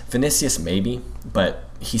play. Vinicius maybe, but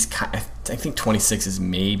I think 26 is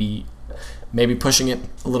maybe pushing it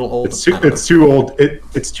a little old. It's too old.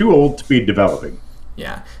 It's too old to be developing.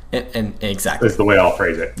 Yeah, and exactly. That's the way I'll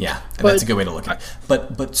phrase it. Yeah, and that's a good way to look at it.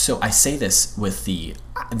 But so I say this with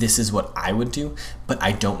this is what I would do, but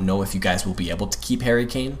I don't know if you guys will be able to keep Harry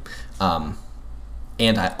Kane.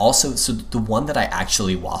 And I also, so the one that I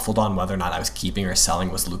actually waffled on whether or not I was keeping or selling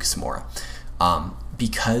was Lucas Moura,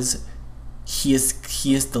 because he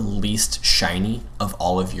is the least shiny of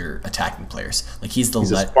all of your attacking players. Like he's a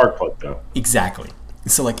spark plug though. Exactly.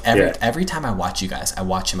 So like every time I watch you guys, I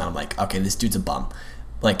watch him and I'm like, okay, this dude's a bum.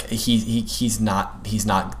 Like he's not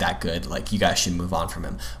that good. Like you guys should move on from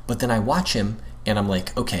him. But then I watch him and I'm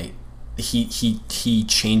like, okay, he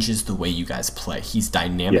changes the way you guys play. He's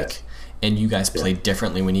dynamic. Yes. And you guys play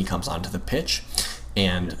differently when he comes onto the pitch.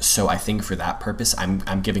 And so I think for that purpose,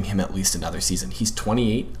 I'm giving him at least another season. He's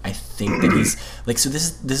 28. I think that he's like, so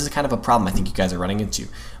this is kind of a problem I think you guys are running into.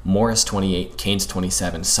 Moore is 28, Kane's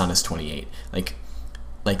 27, Son is 28.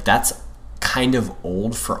 Like that's kind of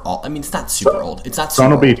old for all. I mean, it's not super old. It's not super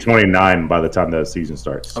Son will be old. 29 by the time the season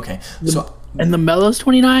starts. Okay. So and Lamella's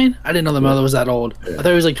 29? I didn't know Lamella was that old. Yeah. I thought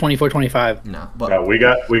he was like 24, 25. No, but No, we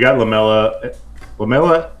got Lamella.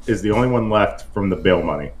 Lamella is the only one left from the Bale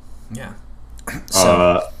money. yeah.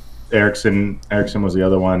 So Ericsson was the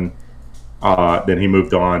other one. Then he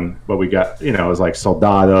moved on. But we got, it was like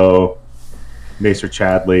Soldado, Macer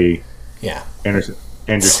Chadley, yeah. Andrew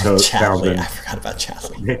Chadley. Townsend. I forgot about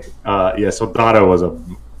Chadley. Soldado was a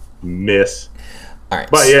miss. All right.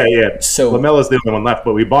 But yeah. So Lamella's the only one left,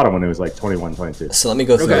 but we bought him when he was like 21, 22. So let me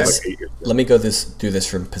go through Okay. this. Let me go through this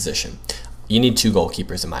from position. You need 2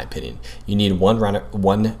 goalkeepers, in my opinion. You need one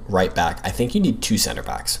right back. I think you need 2 center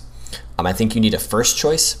backs. I think you need a first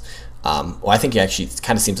choice. I think it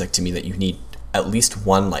kind of seems like to me that you need at least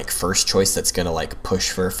one like first choice that's going to like push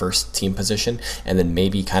for a first team position, and then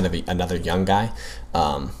maybe kind of another young guy.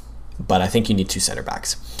 But I think you need 2 center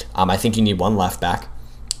backs. I think you need 1 left back.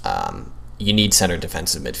 You need center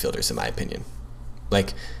defensive midfielders, in my opinion.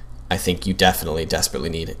 Like, I think you desperately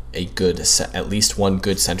need a good, at least 1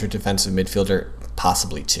 good center defensive midfielder,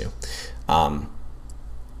 possibly 2.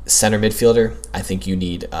 Center midfielder, I think you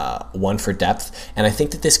need 1 for depth, and I think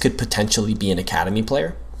that this could potentially be an academy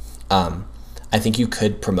player. I think you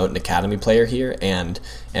could promote an academy player here and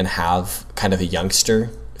have kind of a youngster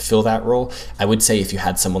fill that role. I would say if you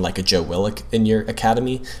had someone like a Joe Willock in your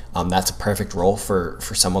academy, that's a perfect role for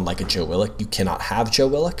someone like a Joe Willock. You cannot have Joe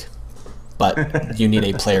Willock, but you need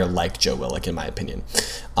a player like Joe Willock, in my opinion.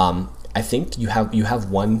 I think you have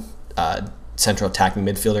 1 central attacking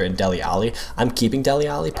midfielder in Dele Alli. I'm keeping Dele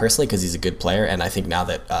Alli personally because he's a good player, and I think now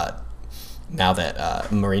that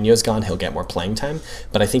Mourinho's gone, he'll get more playing time.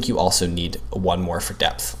 But I think you also need 1 more for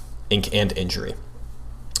depth and injury.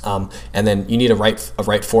 And then you need a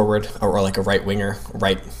right forward or like a right winger,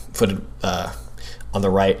 right-footed on the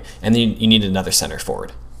right, and then you need another center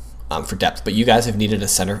forward for depth. But you guys have needed a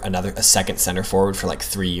second center forward for like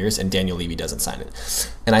 3 years, and Daniel Levy doesn't sign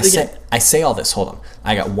it. And I say all this. Hold on,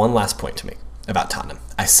 I got one last point to make about Tottenham.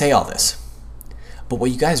 I say all this, but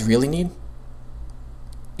what you guys really need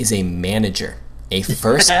is a manager, a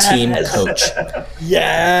first team coach.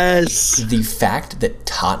 Yes. The fact that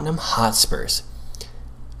Tottenham Hotspurs,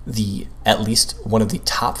 at least one of the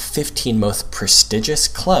top 15 most prestigious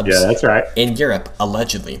clubs that's right. in Europe,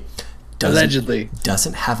 allegedly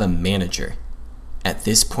doesn't have a manager at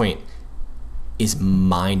this point is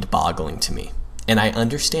mind-boggling to me. And I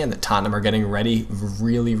understand that Tottenham are getting ready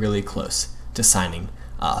really, really close to signing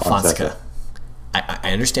Fonseca.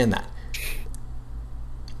 I understand that.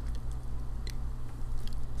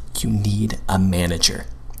 You need a manager.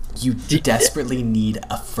 You desperately need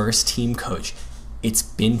a first-team coach. It's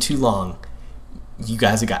been too long. You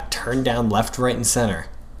guys have got turned down left, right, and center.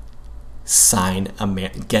 Sign a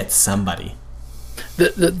man. Get somebody.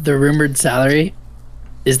 The rumored salary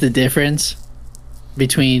is the difference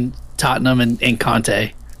between Tottenham and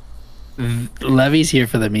Conte. Levy's here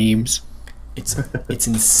for the memes. It's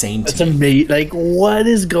insane to It's me. amazing. Like, what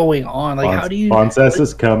is going on? Like, how do you?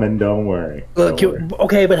 Fonseca's coming. Don't worry.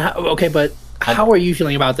 Okay, but how are you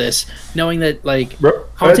feeling about this? Knowing that like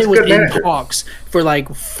Conte That's was good in manager. talks for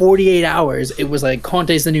like 48 hours. It was like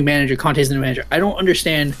Conte's the new manager. Conte's the new manager. I don't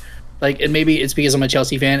understand. Like, and maybe it's because I'm a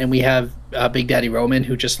Chelsea fan and we have Big Daddy Roman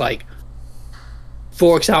who just like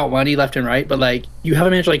forks out money left and right. But like, you have a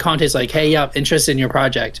manager like Conte's like, hey, yeah, I'm interested in your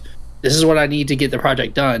project. This is what I need to get the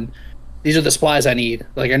project done. These are the supplies I need.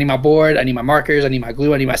 Like, I need my board, I need my markers, I need my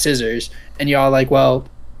glue, I need my scissors. And y'all like, well,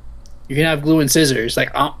 you can have glue and scissors.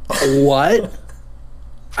 Like, what?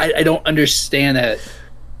 I don't understand that.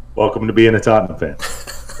 Welcome to being a Tottenham fan.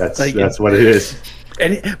 That's what it is.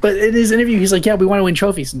 But in his interview, he's like, yeah, we want to win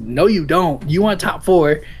trophies. No, you don't. You want top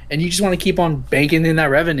 4, and you just want to keep on banking in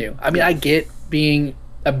that revenue. I mean, I get being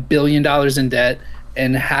 $1 billion in debt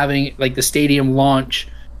and having like the stadium launch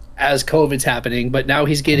as COVID's happening, but now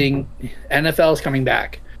he's getting NFL's coming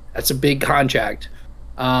back. That's a big contract.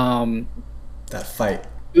 That fight.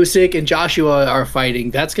 Usyk and Joshua are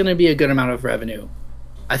fighting. That's going to be a good amount of revenue.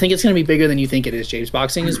 I think it's going to be bigger than you think it is, James.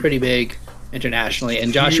 Boxing is pretty big internationally,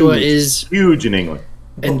 and Joshua is huge in England.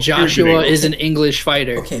 And Joshua is an English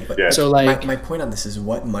fighter. Okay, but so like my point on this is,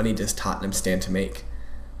 what money does Tottenham stand to make?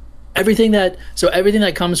 Everything that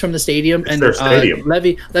comes from the stadium, It's and their stadium.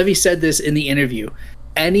 Levy said this in the interview.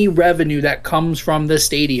 Any revenue that comes from the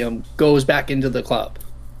stadium goes back into the club.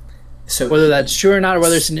 So whether that's true or not, or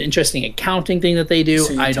whether it's an interesting accounting thing that they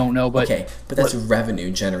do, I don't know. But okay, but that's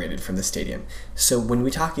revenue generated from the stadium. So when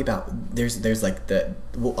we talk about there's like I'm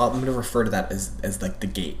going to refer to that as like the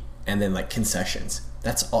gate, and then like concessions.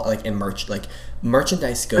 That's all, like, in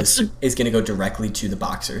merchandise is going to go directly to the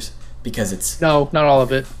boxers because it's no, not all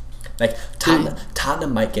of it. Like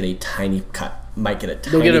Tottenham might get a tiny cut. They'll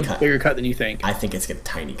get a bigger cut than you think. I think it's a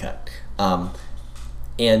tiny cut.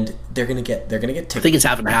 And they're gonna get tickets. I think it's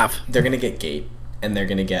half and half. They're gonna get gate, and they're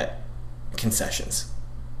gonna get concessions,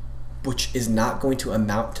 which is not going to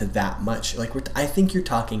amount to that much. Like, I think you're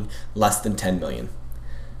talking less than 10 million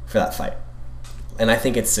for that fight, and I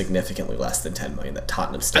think it's significantly less than 10 million that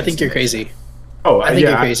Tottenham stands. I think you're crazy. Oh, I think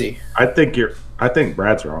you're crazy. I think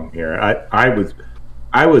Brad's wrong here. I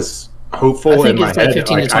was hopeful. I think in my it's like head,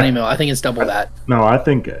 15 to 20 mil. I think it's double that. No, I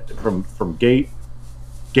think from gate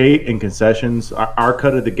and concessions, our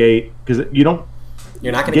cut of the gate, because you're not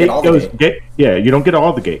going to get all the gate. You don't get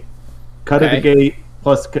all the gate. Cut of the gate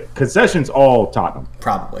plus concessions, all Tottenham.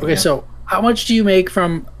 Probably. Okay, so How much do you make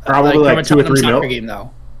from Probably from like a 2 or Tottenham 3 soccer mil. game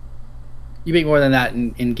though? You make more than that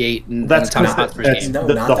in Gate and That's Tottenham because Hotspur that's game. No,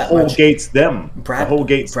 the not that whole much. gate's them. Brad, The whole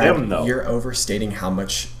gate's Brad, them, though. You're overstating how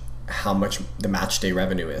much the match day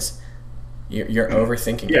revenue is. You're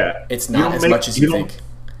overthinking Yeah. it. It's not as much as you think.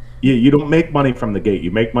 You don't make money from the gate.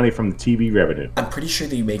 You make money from the TV revenue. I'm pretty sure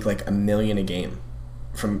that you make like $1 million a game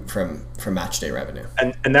from match day revenue.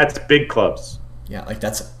 And that's big clubs. Yeah, like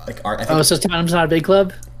that's like I think So Tottenham's not a big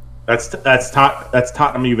club? That's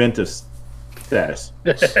Tottenham Juventus status.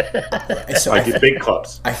 so Like big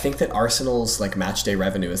clubs. I think that Arsenal's like match day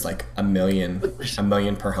revenue is like $1 million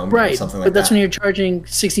per home game, Right, something like but that's that. when you're charging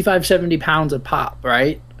 65, 70 pounds a pop,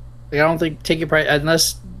 right? Like I don't think ticket price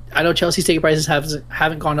unless I know Chelsea's ticket prices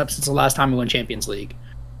haven't gone up since the last time we won Champions League.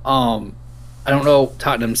 I don't know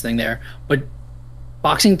Tottenham's thing there, but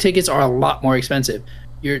boxing tickets are a lot more expensive.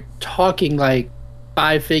 You're talking like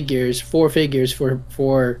 5 figures, 4 figures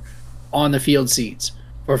for on the field seats,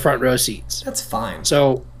 for front row seats. That's fine.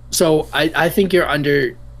 So I think you're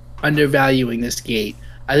undervaluing this gate.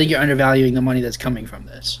 I think you're undervaluing the money that's coming from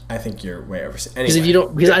this. I think you're way over. Anyway, Because if you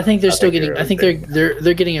don't, because I think they're still getting. I think you're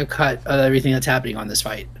they're getting a cut of everything that's happening on this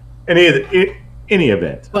fight. Any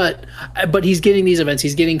event. But he's getting these events.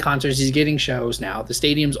 He's getting concerts. He's getting shows now. The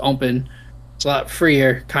stadium's open. It's a lot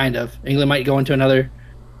freer, kind of. England might go into another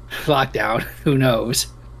lockdown. Who knows?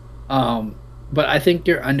 But I think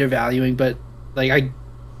you're undervaluing. But like I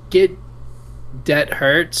get debt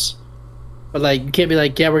hurts, but like you can't be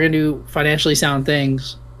like, yeah, we're gonna do financially sound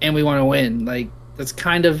things and we want to win. Like that's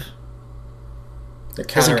kind of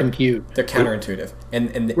doesn't compute. They're counterintuitive,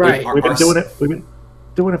 and Right. We've been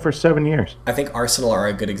doing it for 7 years. I think Arsenal are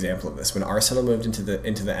a good example of this. When Arsenal moved into the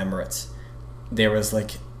Emirates, there was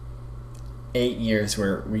like 8 years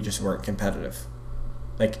where we just weren't competitive.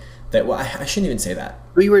 Like that. Well, I shouldn't even say that.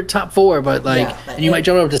 We were top 4, but like, Yeah, and you might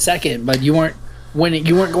jump up to second, but you weren't winning.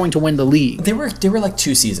 You weren't going to win the league. There were like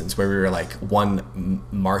 2 seasons where we were like one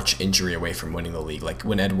March injury away from winning the league. Like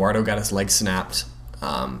when Eduardo got his leg snapped,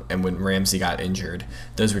 and when Ramsey got injured.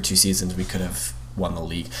 Those were 2 seasons we could have won the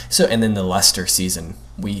league. So and then the Leicester season,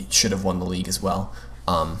 we should have won the league as well.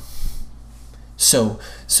 So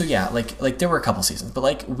yeah, like there were a couple seasons, but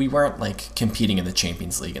like we weren't like competing in the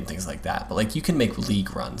Champions League and things like that. But like you can make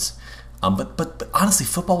league runs. But honestly,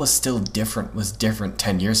 football was still different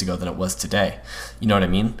 10 years ago than it was today. You know what I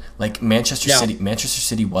mean? Like Manchester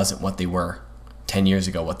City wasn't what they were 10 years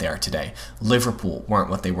ago, what they are today. Liverpool weren't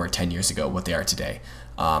what they were 10 years ago, what they are today.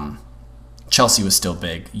 Chelsea was still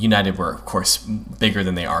big. United were, of course, bigger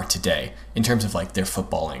than they are today in terms of like their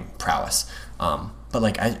footballing prowess. But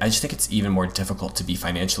like I just think it's even more difficult to be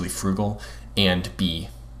financially frugal and be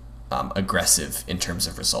aggressive in terms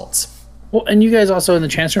of results. Well, and you guys also in the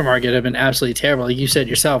transfer market have been absolutely terrible. Like you said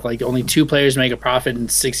yourself, like only 2 players make a profit in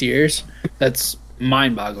 6 years. That's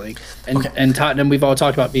mind-boggling. And Tottenham, we've all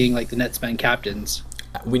talked about being like the net spend captains.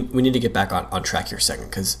 We need to get back on track here a second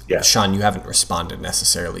because Sean, you haven't responded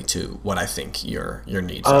necessarily to what I think your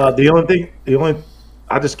needs are.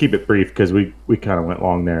 I'll just keep it brief because we kind of went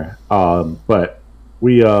long there. But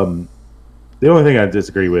we the only thing I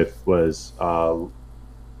disagree with was what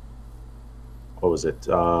was it?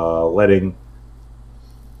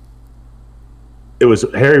 It was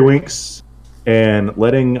Harry Winks and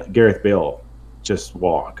letting Gareth Bale just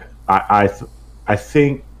walk. I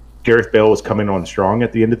think Gareth Bale was coming on strong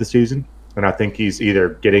at the end of the season, and I think he's either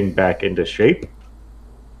getting back into shape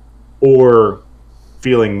or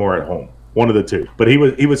feeling more at home. One of the two. But he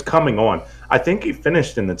was coming on. I think he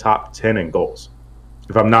finished in the top 10 in goals,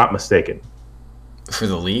 if I'm not mistaken. For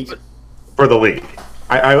the league? For the league.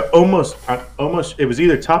 I almost it was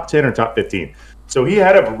either top 10 or top 15. So he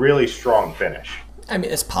had a really strong finish. I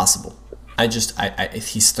mean, it's possible. If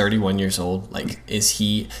he's 31 years old, like,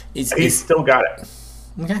 he's still got it.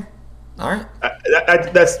 Okay. All right.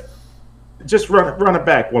 That's just run it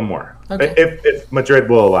back one more. Okay. If Madrid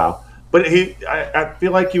will allow. But I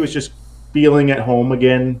feel like he was just feeling at home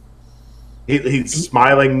again. He's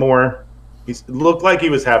smiling more. He looked like he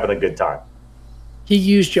was having a good time. He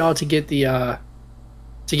used y'all to get to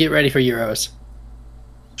get ready for Euros.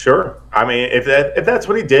 Sure. I mean, if that's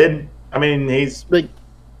what he did, I mean, he's like,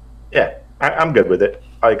 yeah, I'm good with it.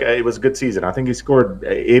 Like, it was a good season. I think he scored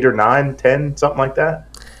 8 or 9, 10, something like that.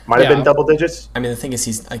 Might have been double digits. I mean, the thing is,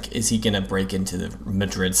 is he going to break into the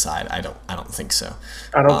Madrid side? I don't think so.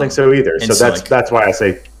 I don't think so either. So that's why I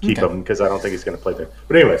say keep him, because I don't think he's going to play there.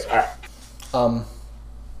 But anyways, all right.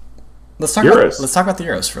 Let's talk about the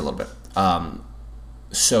Euros for a little bit.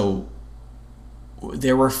 So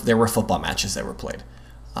there were football matches that were played.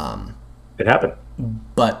 It happened.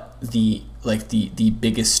 But the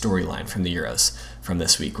biggest storyline from the Euros from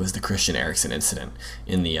this week was the Christian Eriksen incident.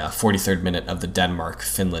 In the 43rd minute of the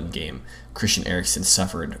Denmark-Finland game, Christian Eriksen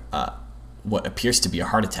suffered what appears to be a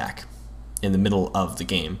heart attack in the middle of the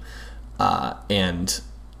game and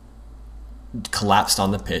collapsed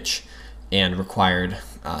on the pitch and required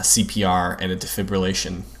CPR and a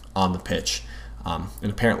defibrillation on the pitch. And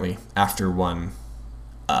apparently, after one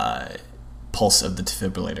pulse of the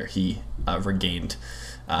defibrillator, he regained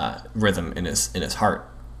rhythm in his heart,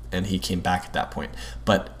 and he came back at that point.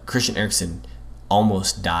 But Christian Eriksen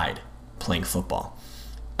almost died playing football.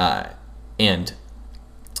 And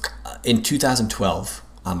in 2012,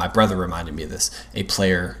 my brother reminded me of this. A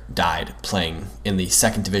player died playing in the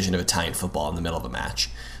second division of Italian football in the middle of a match.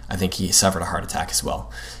 I think he suffered a heart attack as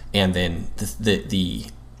well. And then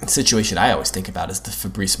the situation I always think about is the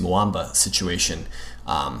Fabrice Muamba situation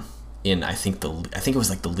in I think it was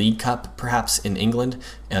like the League Cup perhaps in England.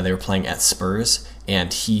 They were playing at Spurs,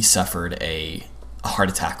 and he suffered a heart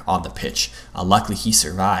attack on the pitch. Luckily, he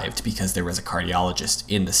survived because there was a cardiologist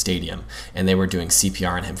in the stadium, and they were doing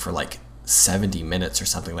CPR on him for like 70 minutes or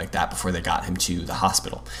something like that before they got him to the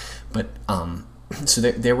hospital. But so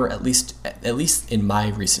there were at least in my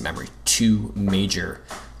recent memory 2 major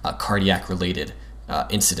cardiac related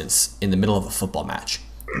incidents in the middle of a football match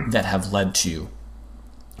that have led to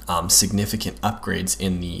significant upgrades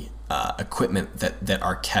in the equipment that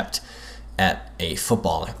are kept at a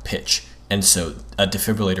football pitch. And so a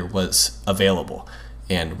defibrillator was available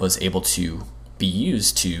and was able to be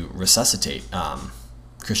used to resuscitate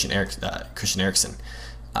Christian Eriksen.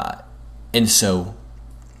 And so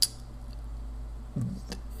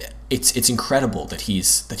it's incredible that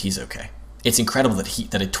he's okay. It's incredible that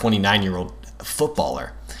a 29-year-old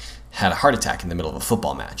footballer had a heart attack in the middle of a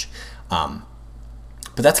football match.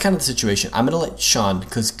 But that's kind of the situation. I'm going to let Sean,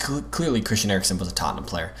 because clearly Christian Eriksen was a Tottenham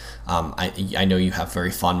player. I know you have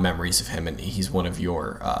very fond memories of him, and he's one of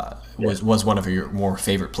your was one of your more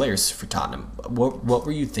favorite players for Tottenham. What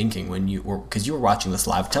were you thinking when you were, because you were watching this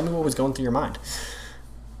live? Tell me what was going through your mind.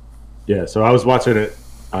 Yeah, so I was watching it.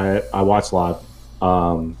 I watched live.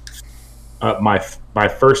 My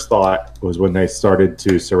first thought was when they started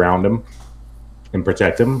to surround him and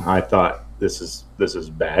protect him. I thought this is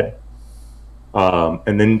bad.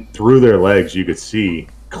 And then through their legs, you could see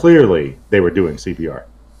clearly they were doing CPR.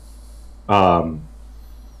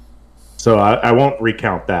 So I won't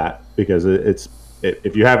recount that because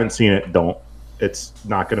if you haven't seen it, don't. It's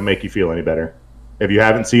not going to make you feel any better. If you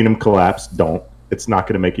haven't seen him collapse, don't. It's not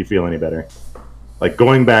going to make you feel any better. Like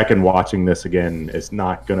going back and watching this again is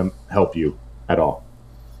not going to help you at all.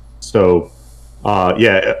 So,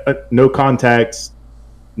 no contacts,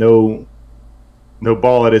 no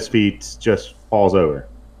ball at his feet, just falls over.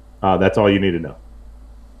 That's all you need to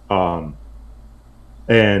know.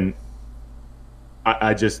 And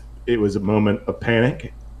I just, it was a moment of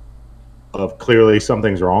panic of clearly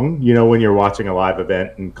something's wrong. You know, when you're watching a live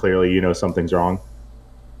event and clearly, you know, something's wrong.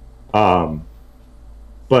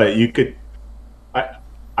 But you could,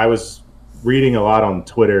 I was reading a lot on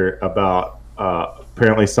Twitter about,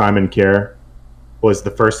 apparently Simon Kjær was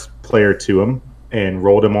the first player to him and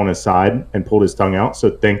rolled him on his side and pulled his tongue out.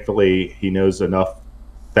 So thankfully he knows enough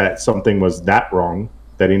that something was that wrong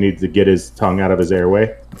that he needs to get his tongue out of his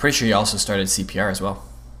airway. I'm pretty sure he also started CPR as well.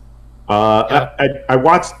 I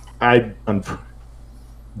watched. I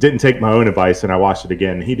didn't take my own advice and I watched it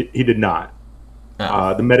again. He did not.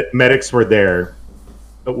 Oh. The medics were there,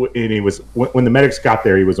 and he was when the medics got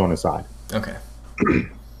there. He was on his side. Okay.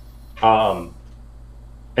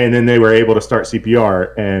 And then they were able to start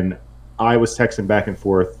CPR, and I was texting back and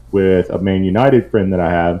forth with a Man United friend that I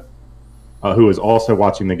have, who was also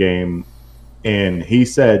watching the game, and he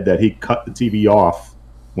said that he cut the TV off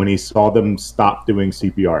when he saw them stop doing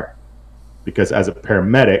CPR, because as a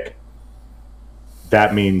paramedic,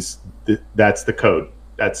 that means that's the code.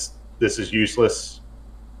 This is useless,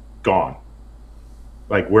 gone.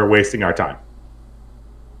 Like, we're wasting our time.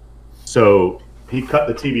 So he cut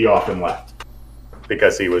the TV off and left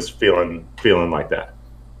because he was feeling like that.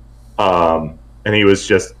 And he was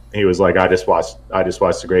like, I just watched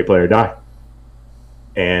a great player die.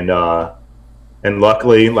 And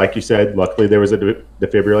luckily, like you said, there was a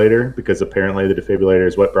defibrillator, because apparently the defibrillator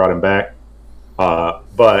is what brought him back.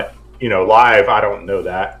 But you know, live, I don't know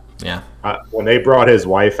that. Yeah. When they brought his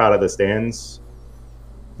wife out of the stands,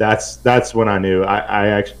 that's when I knew.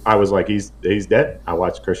 I was like, he's dead. I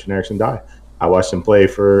watched Christian Eriksen die. I watched him play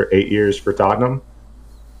for 8 years for Tottenham.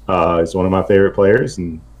 He's one of my favorite players,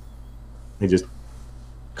 and he just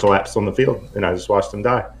collapsed on the field, and I just watched him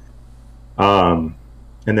die. And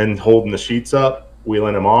then holding the sheets up,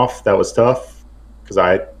 wheeling him off, that was tough, because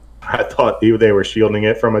I thought they were shielding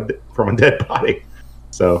it from a dead body.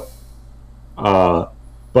 So, but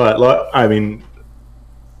I mean,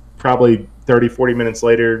 probably 30, 40 minutes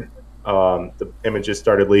later, the images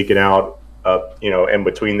started leaking out, in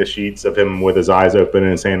between the sheets of him with his eyes open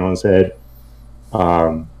and his hand on his head.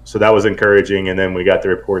 So that was encouraging. And then we got the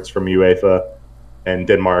reports from UEFA and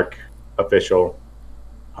Denmark official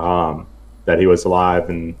that he was alive,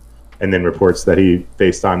 and then reports that he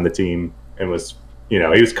FaceTimed the team and was, he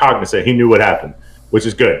was cognizant. He knew what happened, which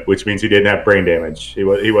is good, which means he didn't have brain damage. He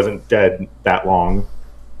wasn't dead that long,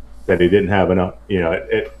 that he didn't have enough,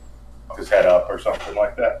 it his head up or something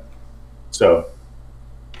like that. So,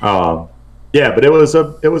 but it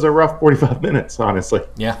was a rough 45 minutes, honestly.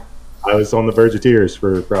 Yeah. I was on the verge of tears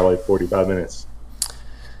for probably 45 minutes.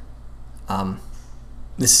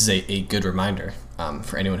 This is a good reminder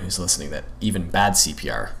for anyone who's listening that even bad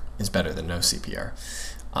CPR is better than no CPR.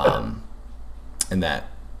 And that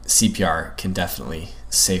CPR can definitely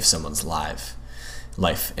save someone's life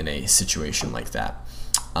in a situation like that.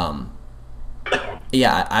 I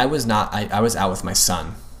was out with my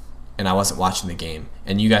son, and I wasn't watching the game,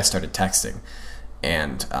 and you guys started texting,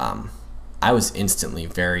 and I was instantly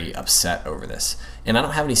very upset over this. And I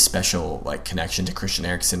don't have any special connection to Christian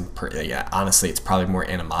Eriksen. Honestly, it's probably more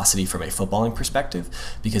animosity from a footballing perspective,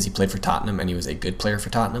 because he played for Tottenham and he was a good player for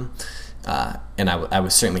Tottenham. And I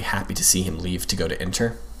was certainly happy to see him leave to go to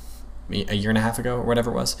Inter a year and a half ago or whatever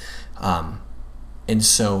it was. And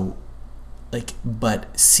so,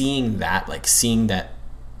 but seeing that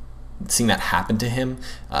happen to him,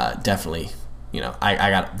 definitely, I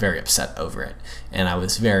got very upset over it, and I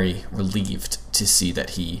was very relieved to see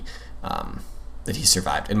that he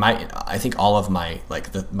survived. And I think all of my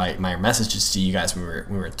my messages to you guys when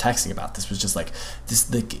we were texting about this was just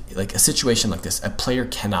a situation like this. A player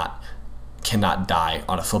cannot die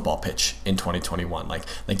on a football pitch in 2021. Like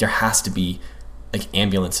there has to be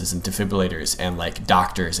ambulances and defibrillators and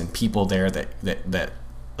doctors and people there that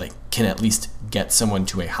can at least get someone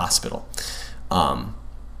to a hospital.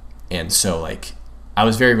 And so I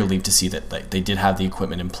was very relieved to see that they did have the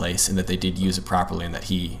equipment in place and that they did use it properly, and that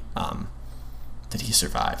he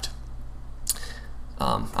survived.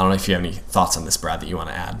 I don't know if you have any thoughts on this, Brad, that you want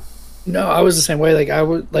to add. No, I was the same way.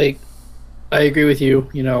 I agree with you.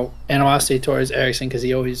 Animosity towards Eriksen, because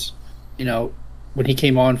he always, when he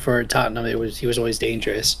came on for Tottenham, he was always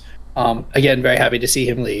dangerous. Again, very happy to see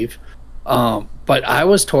him leave. But I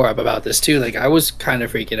was tore up about this too. I was kind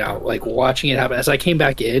of freaking out, watching it happen. As I came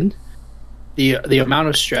back in, the amount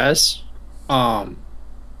of stress that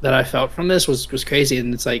I felt from this was crazy.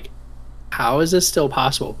 And it's how is this still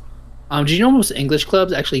possible? Do you know most English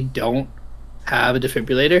clubs actually don't have a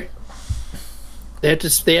defibrillator? They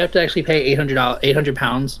have to actually pay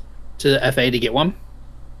 £800 to the FA to get one.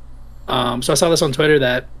 So I saw this on Twitter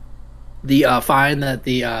that the fine that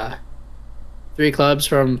the 3 clubs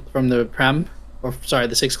from the Prem,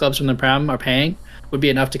 the 6 clubs from the Prem are paying would be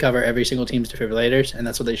enough to cover every single team's defibrillators, and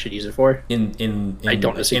that's what they should use it for. I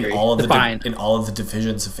don't disagree. In all of the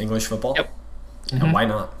divisions of English football. Yep. Mm-hmm. And why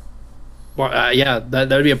not? Well, that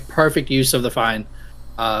would be a perfect use of the fine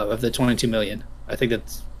of the 22 million. I think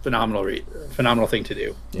that's phenomenal thing to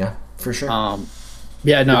do. Yeah, for sure.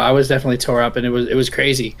 I was definitely tore up, and it was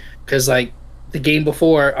crazy because the game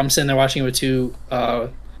before, I'm sitting there watching it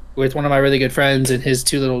with one of my really good friends and his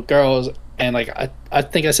 2 little girls, and I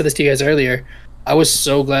think I said this to you guys earlier. I was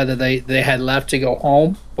so glad that they had left to go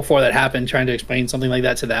home before that happened, trying to explain something like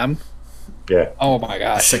that to them. Yeah. Oh my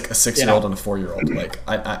gosh. A 6-year-old and a 4-year-old.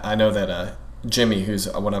 I know that Jimmy,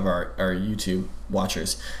 who's one of our YouTube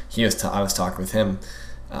watchers, I was talking with him,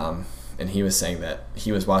 and he was saying that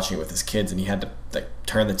he was watching it with his kids, and he had to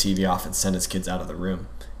turn the TV off and send his kids out of the room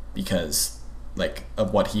because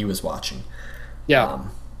of what he was watching. Yeah.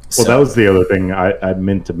 Well, that was the other thing I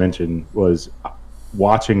meant to mention was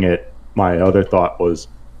watching it. My other thought was,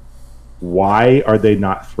 why are they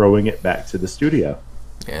not throwing it back to the studio?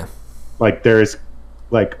 Yeah. Why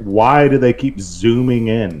do they keep zooming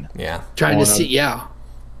in? Yeah. Trying to see, yeah.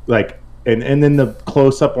 And then the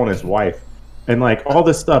close up on his wife and all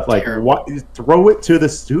this stuff. What? Throw it to the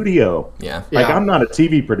studio. Yeah. I'm not a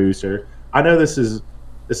TV producer. I know this is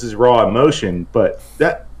raw emotion, but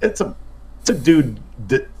it's a dude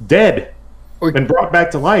dead and brought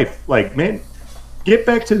back to life. Man, get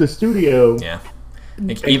back to the studio. Yeah.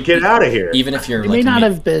 And get out of here. Even if you're may not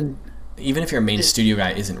have been. Even if your main studio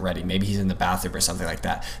guy isn't ready, maybe he's in the bathroom or something like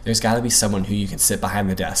that. There's got to be someone who you can sit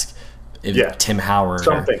behind the desk. Tim Howard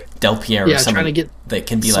or Del Piero or someone trying to get that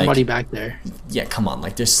can be somebody back there. Yeah, come on,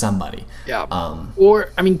 there's somebody. Yeah.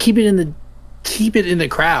 Or keep it in the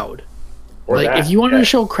crowd. If you want to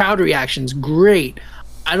show crowd reactions, great.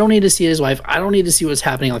 I don't need to see his wife. I don't need to see what's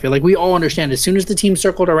happening. Like we all understand. As soon as the team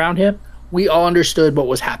circled around him, we all understood what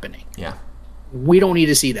was happening. Yeah. We don't need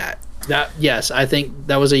to see that. Yes, I think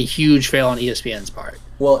that was a huge fail on ESPN's part.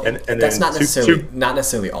 Well, and that's not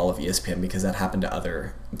necessarily all of ESPN, because that happened to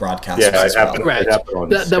other broadcasters as well. Right.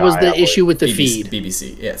 That was the issue with the feed.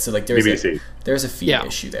 BBC. Yeah. So like there's a feed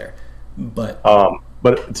issue there. But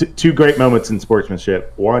two great moments in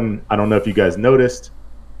sportsmanship. One, I don't know if you guys noticed,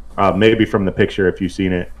 maybe from the picture if you've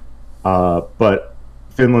seen it, but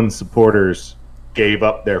Finland's supporters gave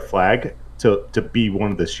up their flag to be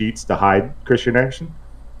one of the sheets to hide Christian Eriksen.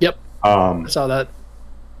 Yep. I saw that.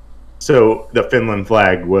 So the Finland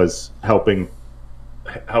flag was helping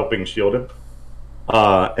shield him.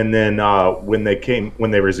 And then when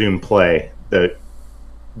they resumed play, the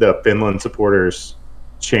Finland supporters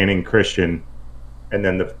chanting Christian, and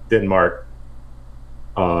then the Denmark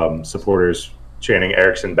supporters chanting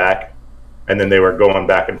Eriksen back, and then they were going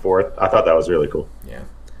back and forth. I thought that was really cool. Yeah.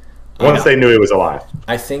 Once they knew he was alive.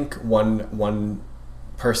 I think one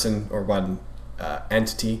person or one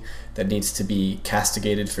entity that needs to be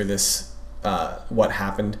castigated for this, what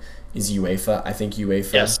happened, is UEFA. I think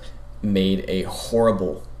UEFA made a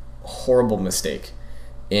horrible, horrible mistake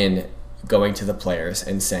in going to the players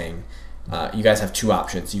and saying, you guys have two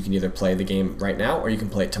options. You can either play the game right now or you can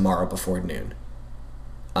play it tomorrow before noon.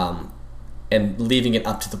 And leaving it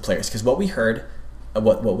up to the players. Because what we heard,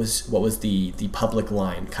 what was the public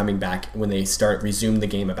line coming back when they resumed the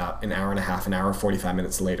game about an hour and a half, an hour 45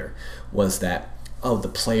 minutes later, was that,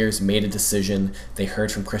 the players made a decision, they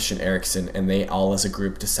heard from Christian Eriksen, and they all as a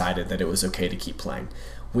group decided that it was okay to keep playing.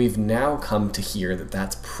 We've now come to hear that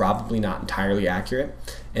that's probably not entirely accurate,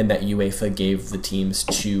 and that UEFA gave the teams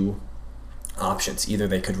two options. Either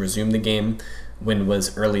they could resume the game when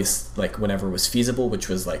was earliest, like whenever was feasible, which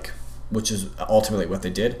is ultimately what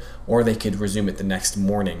they did, or they could resume it the next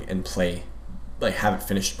morning and play, like have it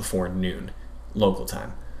finished before noon local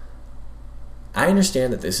time. I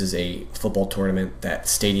understand that this is a football tournament, that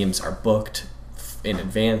stadiums are booked in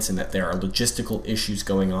advance, and that there are logistical issues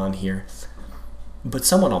going on here, but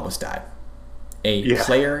someone almost died. A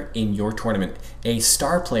player in your tournament, a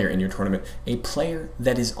star player in your tournament, a player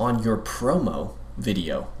that is on your promo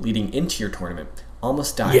video leading into your tournament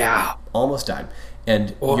almost died. Yeah. Almost died.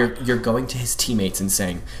 And you're going to his teammates and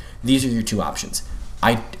saying, these are your two options.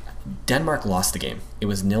 Denmark lost the game. It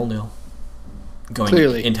was 0-0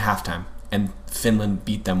 going into halftime, and Finland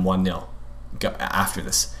beat them 1-0 after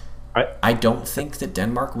this. I don't think that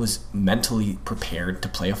Denmark was mentally prepared to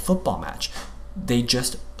play a football match. They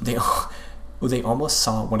almost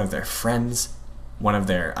saw one of their friends, one of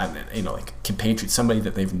their compatriots, somebody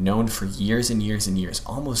that they've known for years and years and years,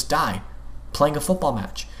 almost die playing a football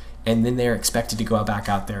match, and then they're expected to go back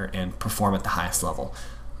out there and perform at the highest level.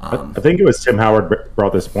 I think it was Tim Howard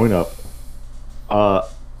brought this point up.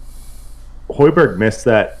 Højbjerg missed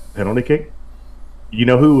that penalty kick. You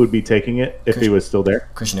know who would be taking it if he was still there?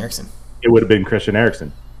 Christian Eriksen. It would have been Christian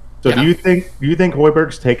Eriksen. So do you think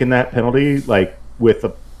Højbjerg's taking that penalty like with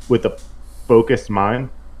a focused mind?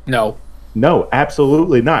 No,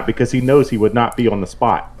 absolutely not, because he knows he would not be on the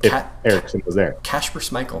spot if Eriksen was there. Kasper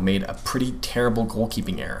Schmeichel made a pretty terrible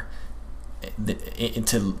goalkeeping error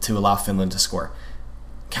to allow Finland to score.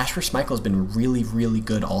 Kasper Schmeichel has been really, really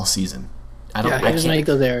good all season. He doesn't make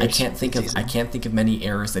those errors. I can't think of many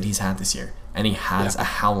errors that he's had this year, and he has a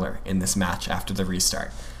howler in this match after the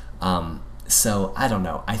restart. So I don't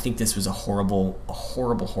know. I think this was a horrible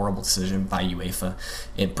decision by UEFA.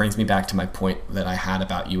 It brings me back to my point that I had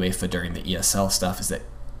about UEFA during the ESL stuff, is that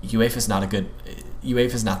UEFA's not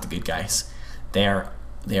the good guys. They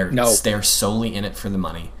are solely in it for the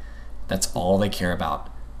money. That's all they care about.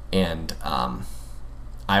 And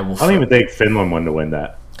I don't even think Finland wanted to win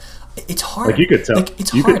that. It's hard. Like you could tell.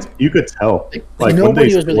 It's hard. You could tell. Like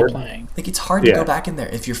nobody was really playing. Like it's hard to go back in there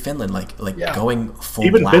if you're Finland. Going full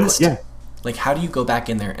blast. Like, how do you go back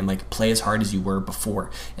in there and like play as hard as you were before,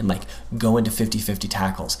 and like go into 50-50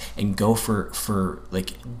 tackles and go for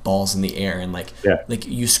like balls in the air, and like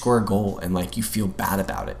you score a goal and like you feel bad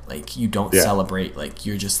about it, like you don't celebrate, like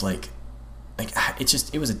you're just like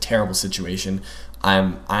it was a terrible situation.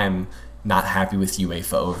 I'm not happy with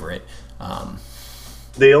UEFA over it.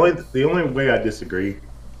 The only way I disagree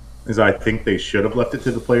is I think they should have left it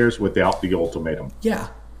to the players without the ultimatum. Yeah.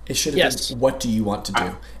 It should have been, what do you want to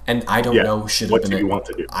do? And I don't know should have been. What do you want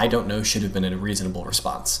to do? I don't know should have been a reasonable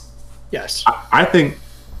response. Yes. I think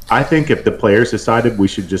if the players decided we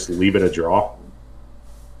should just leave it a draw,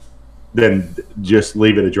 then just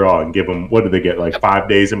leave it a draw and give them, what do they get, like 5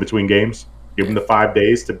 days in between games? Give them the 5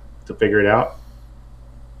 days to figure it out.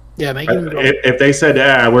 Yeah, make him. If they said,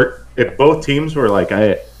 if both teams were like,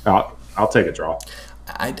 I'll take a draw.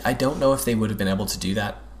 I don't know if they would have been able to do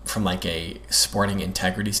that from like a sporting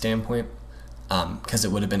integrity standpoint, because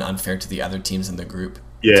it would have been unfair to the other teams in the group.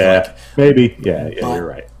 Yeah, maybe. Yeah, you're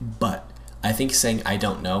right. But I think saying I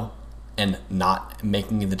don't know and not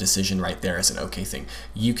making the decision right there is an okay thing.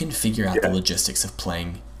 You can figure out the logistics of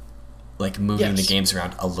playing, like moving the games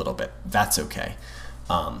around a little bit. That's okay.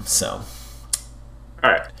 So,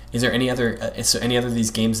 all right. Is there any other of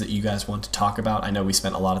these games that you guys want to talk about? I know we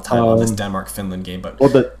spent a lot of time on this Denmark-Finland game, but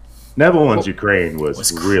the Netherlands-Ukraine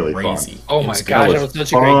was really crazy. Fun. Oh my gosh, that was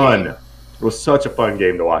such a great game. It was such a fun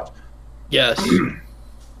game to watch. Yes.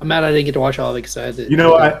 I'm mad I didn't get to watch all of it because I had to. You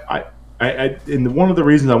know, and one of the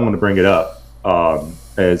reasons I wanted to bring it up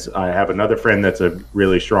is I have another friend that's a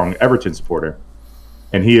really strong Everton supporter,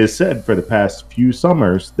 and he has said for the past few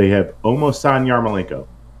summers they have almost signed Yarmolenko,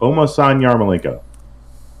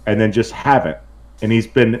 and then just haven't. And he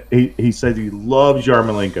said he loves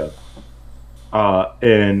Yarmolenko,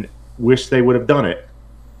 and wish they would have done it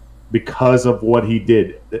because of what he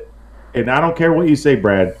did. And I don't care what you say,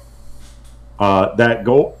 Brad. The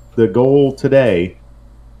goal today.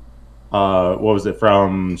 What was it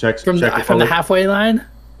from from the halfway line?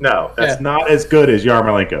 No, that's not as good as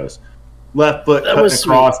Yarmolenko's. Left foot cutting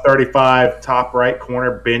across 35, top right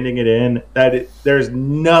corner, bending it in. There's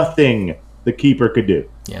nothing the keeper could do.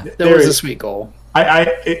 Yeah, that was a sweet goal.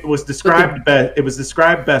 It was described best. It was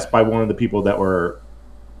described best by one of the people that were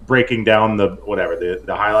breaking down the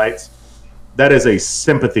highlights. That is a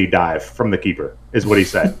sympathy dive from the keeper, is what he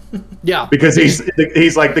said. Yeah, because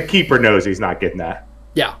he's like, the keeper knows he's not getting that.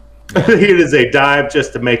 Yeah, it is a dive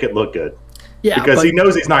just to make it look good. Yeah, because he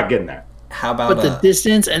knows he's not getting that. How about the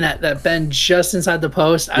distance and that bend just inside the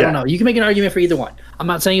post? I don't know. You can make an argument for either one. I'm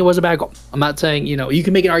not saying it was a bad goal. I'm not saying you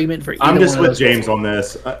can make an argument for either one. I'm just with James on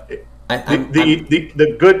this.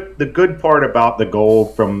 The good part about the goal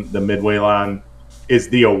from the midway line is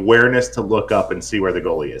the awareness to look up and see where the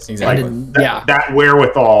goalie is. Exactly. That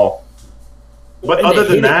wherewithal. But other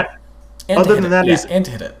than that, and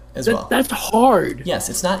to hit it as well. That's hard. Yes,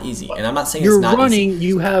 it's not easy, and I'm not saying you're it's not running. Easy.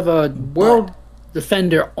 You have a world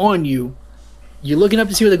defender on you. You're looking up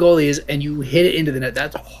to see where the goalie is, and you hit it into the net.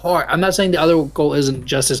 That's hard. I'm not saying the other goal isn't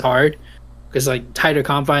just as hard, because like tighter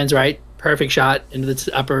confines, right? Perfect shot into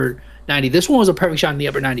the upper 90. This one was a perfect shot in the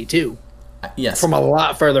upper 92. Yes, from a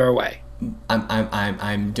lot further away.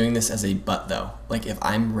 I'm doing this as a but though. Like if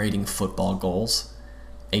I'm rating football goals,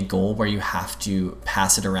 a goal where you have to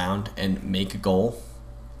pass it around and make a goal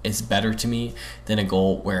is better to me than a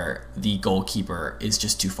goal where the goalkeeper is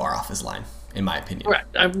just too far off his line, in my opinion.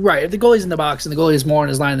 Right. If the goalie's in the box and the goalie is more on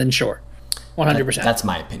his line, then sure, 100%. That's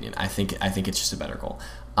my opinion. I think it's just a better goal.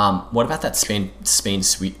 What about that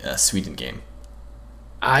Sweden game?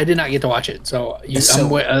 I did not get to watch it, so I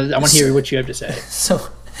want to hear what you have to say. So,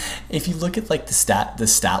 if you look at like the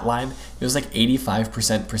stat line, it was like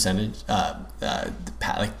 85% percentage,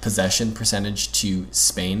 like possession percentage to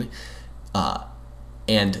Spain,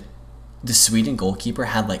 and the Sweden goalkeeper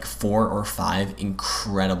had like 4 or 5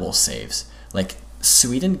 incredible saves. Like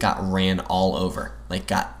Sweden got ran all over, like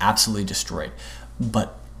got absolutely destroyed,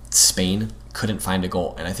 but Spain couldn't find a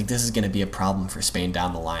goal, and I think this is going to be a problem for Spain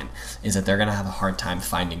down the line. Is that they're going to have a hard time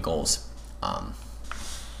finding goals.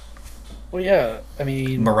 Well, yeah, I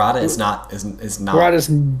mean, Morata is not the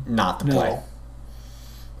play. No.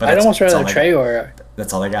 But I'd almost rather Traore.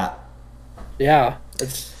 That's all they got. Yeah,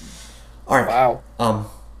 it's all right.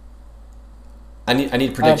 Wow. I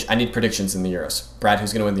need predictions in the Euros. Brad,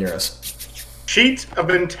 who's going to win the Euros? Sheet of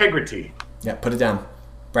integrity. Yeah, put it down.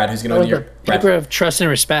 Brad, who's going to win the Euros? Paper of trust and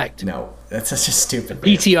respect. No, that's such a stupid.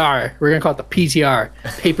 PTR. We're going to call it the PTR.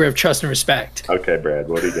 Paper of trust and respect. Okay, Brad,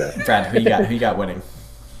 what do you got? Brad, who you got? Who you got winning?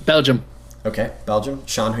 Belgium. Okay, Belgium.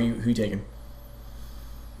 Sean, who you taking?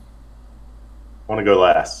 I want to go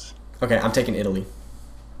last. Okay, I'm taking Italy.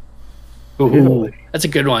 Ooh, that's a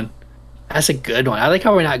good one. That's a good one. I like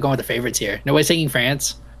how we're not going with the favorites here. Nobody's taking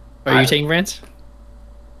France. Are you taking France?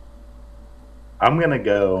 I'm going to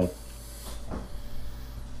go.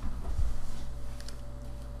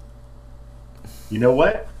 You know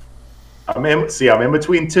what? I'm in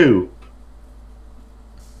between two.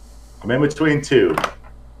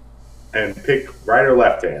 And pick right or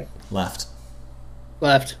left hand. Left.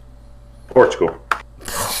 Portugal.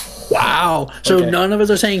 Wow. So none of us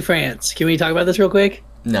are saying France. Can we talk about this real quick?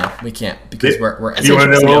 No, we can't because we're. Do you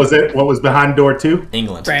want to know what was behind door 2?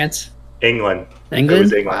 England. France. England. It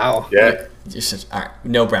was England. Wow. Yeah. All right.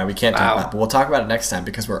 No, Brad, we can't talk about it, but we'll talk about it next time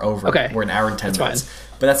because we're over. Okay. We're an hour and 10 minutes.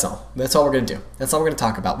 Fine. But that's all we're going to do. That's all we're going to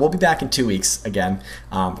talk about. We'll be back in 2 weeks again,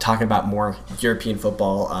 talking about more European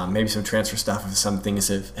football, maybe some transfer stuff if some things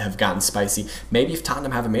have gotten spicy. Maybe if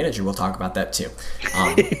Tottenham have a manager, we'll talk about that too.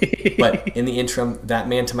 But in the interim, that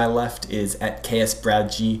man to my left is at KS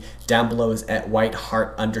Brad G. Down below is at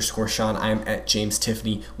Whiteheart_Sean. I am at James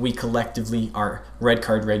Tiffany. We collectively are Red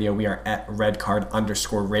Card Radio. We are at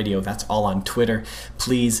RedCard_Radio. That's all on Twitter.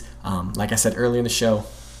 Please, like I said earlier in the show,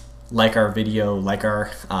 like our video, like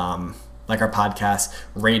our podcast,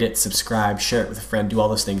 rate it, subscribe, share it with a friend, do all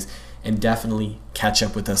those things, and definitely catch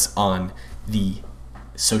up with us on the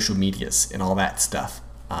social medias and all that stuff.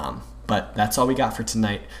 But that's all we got for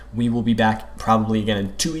tonight. We will be back probably again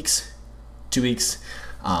in 2 weeks.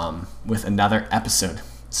 With another episode.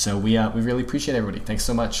 So we really appreciate everybody. Thanks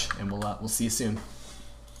so much, and we'll see you soon.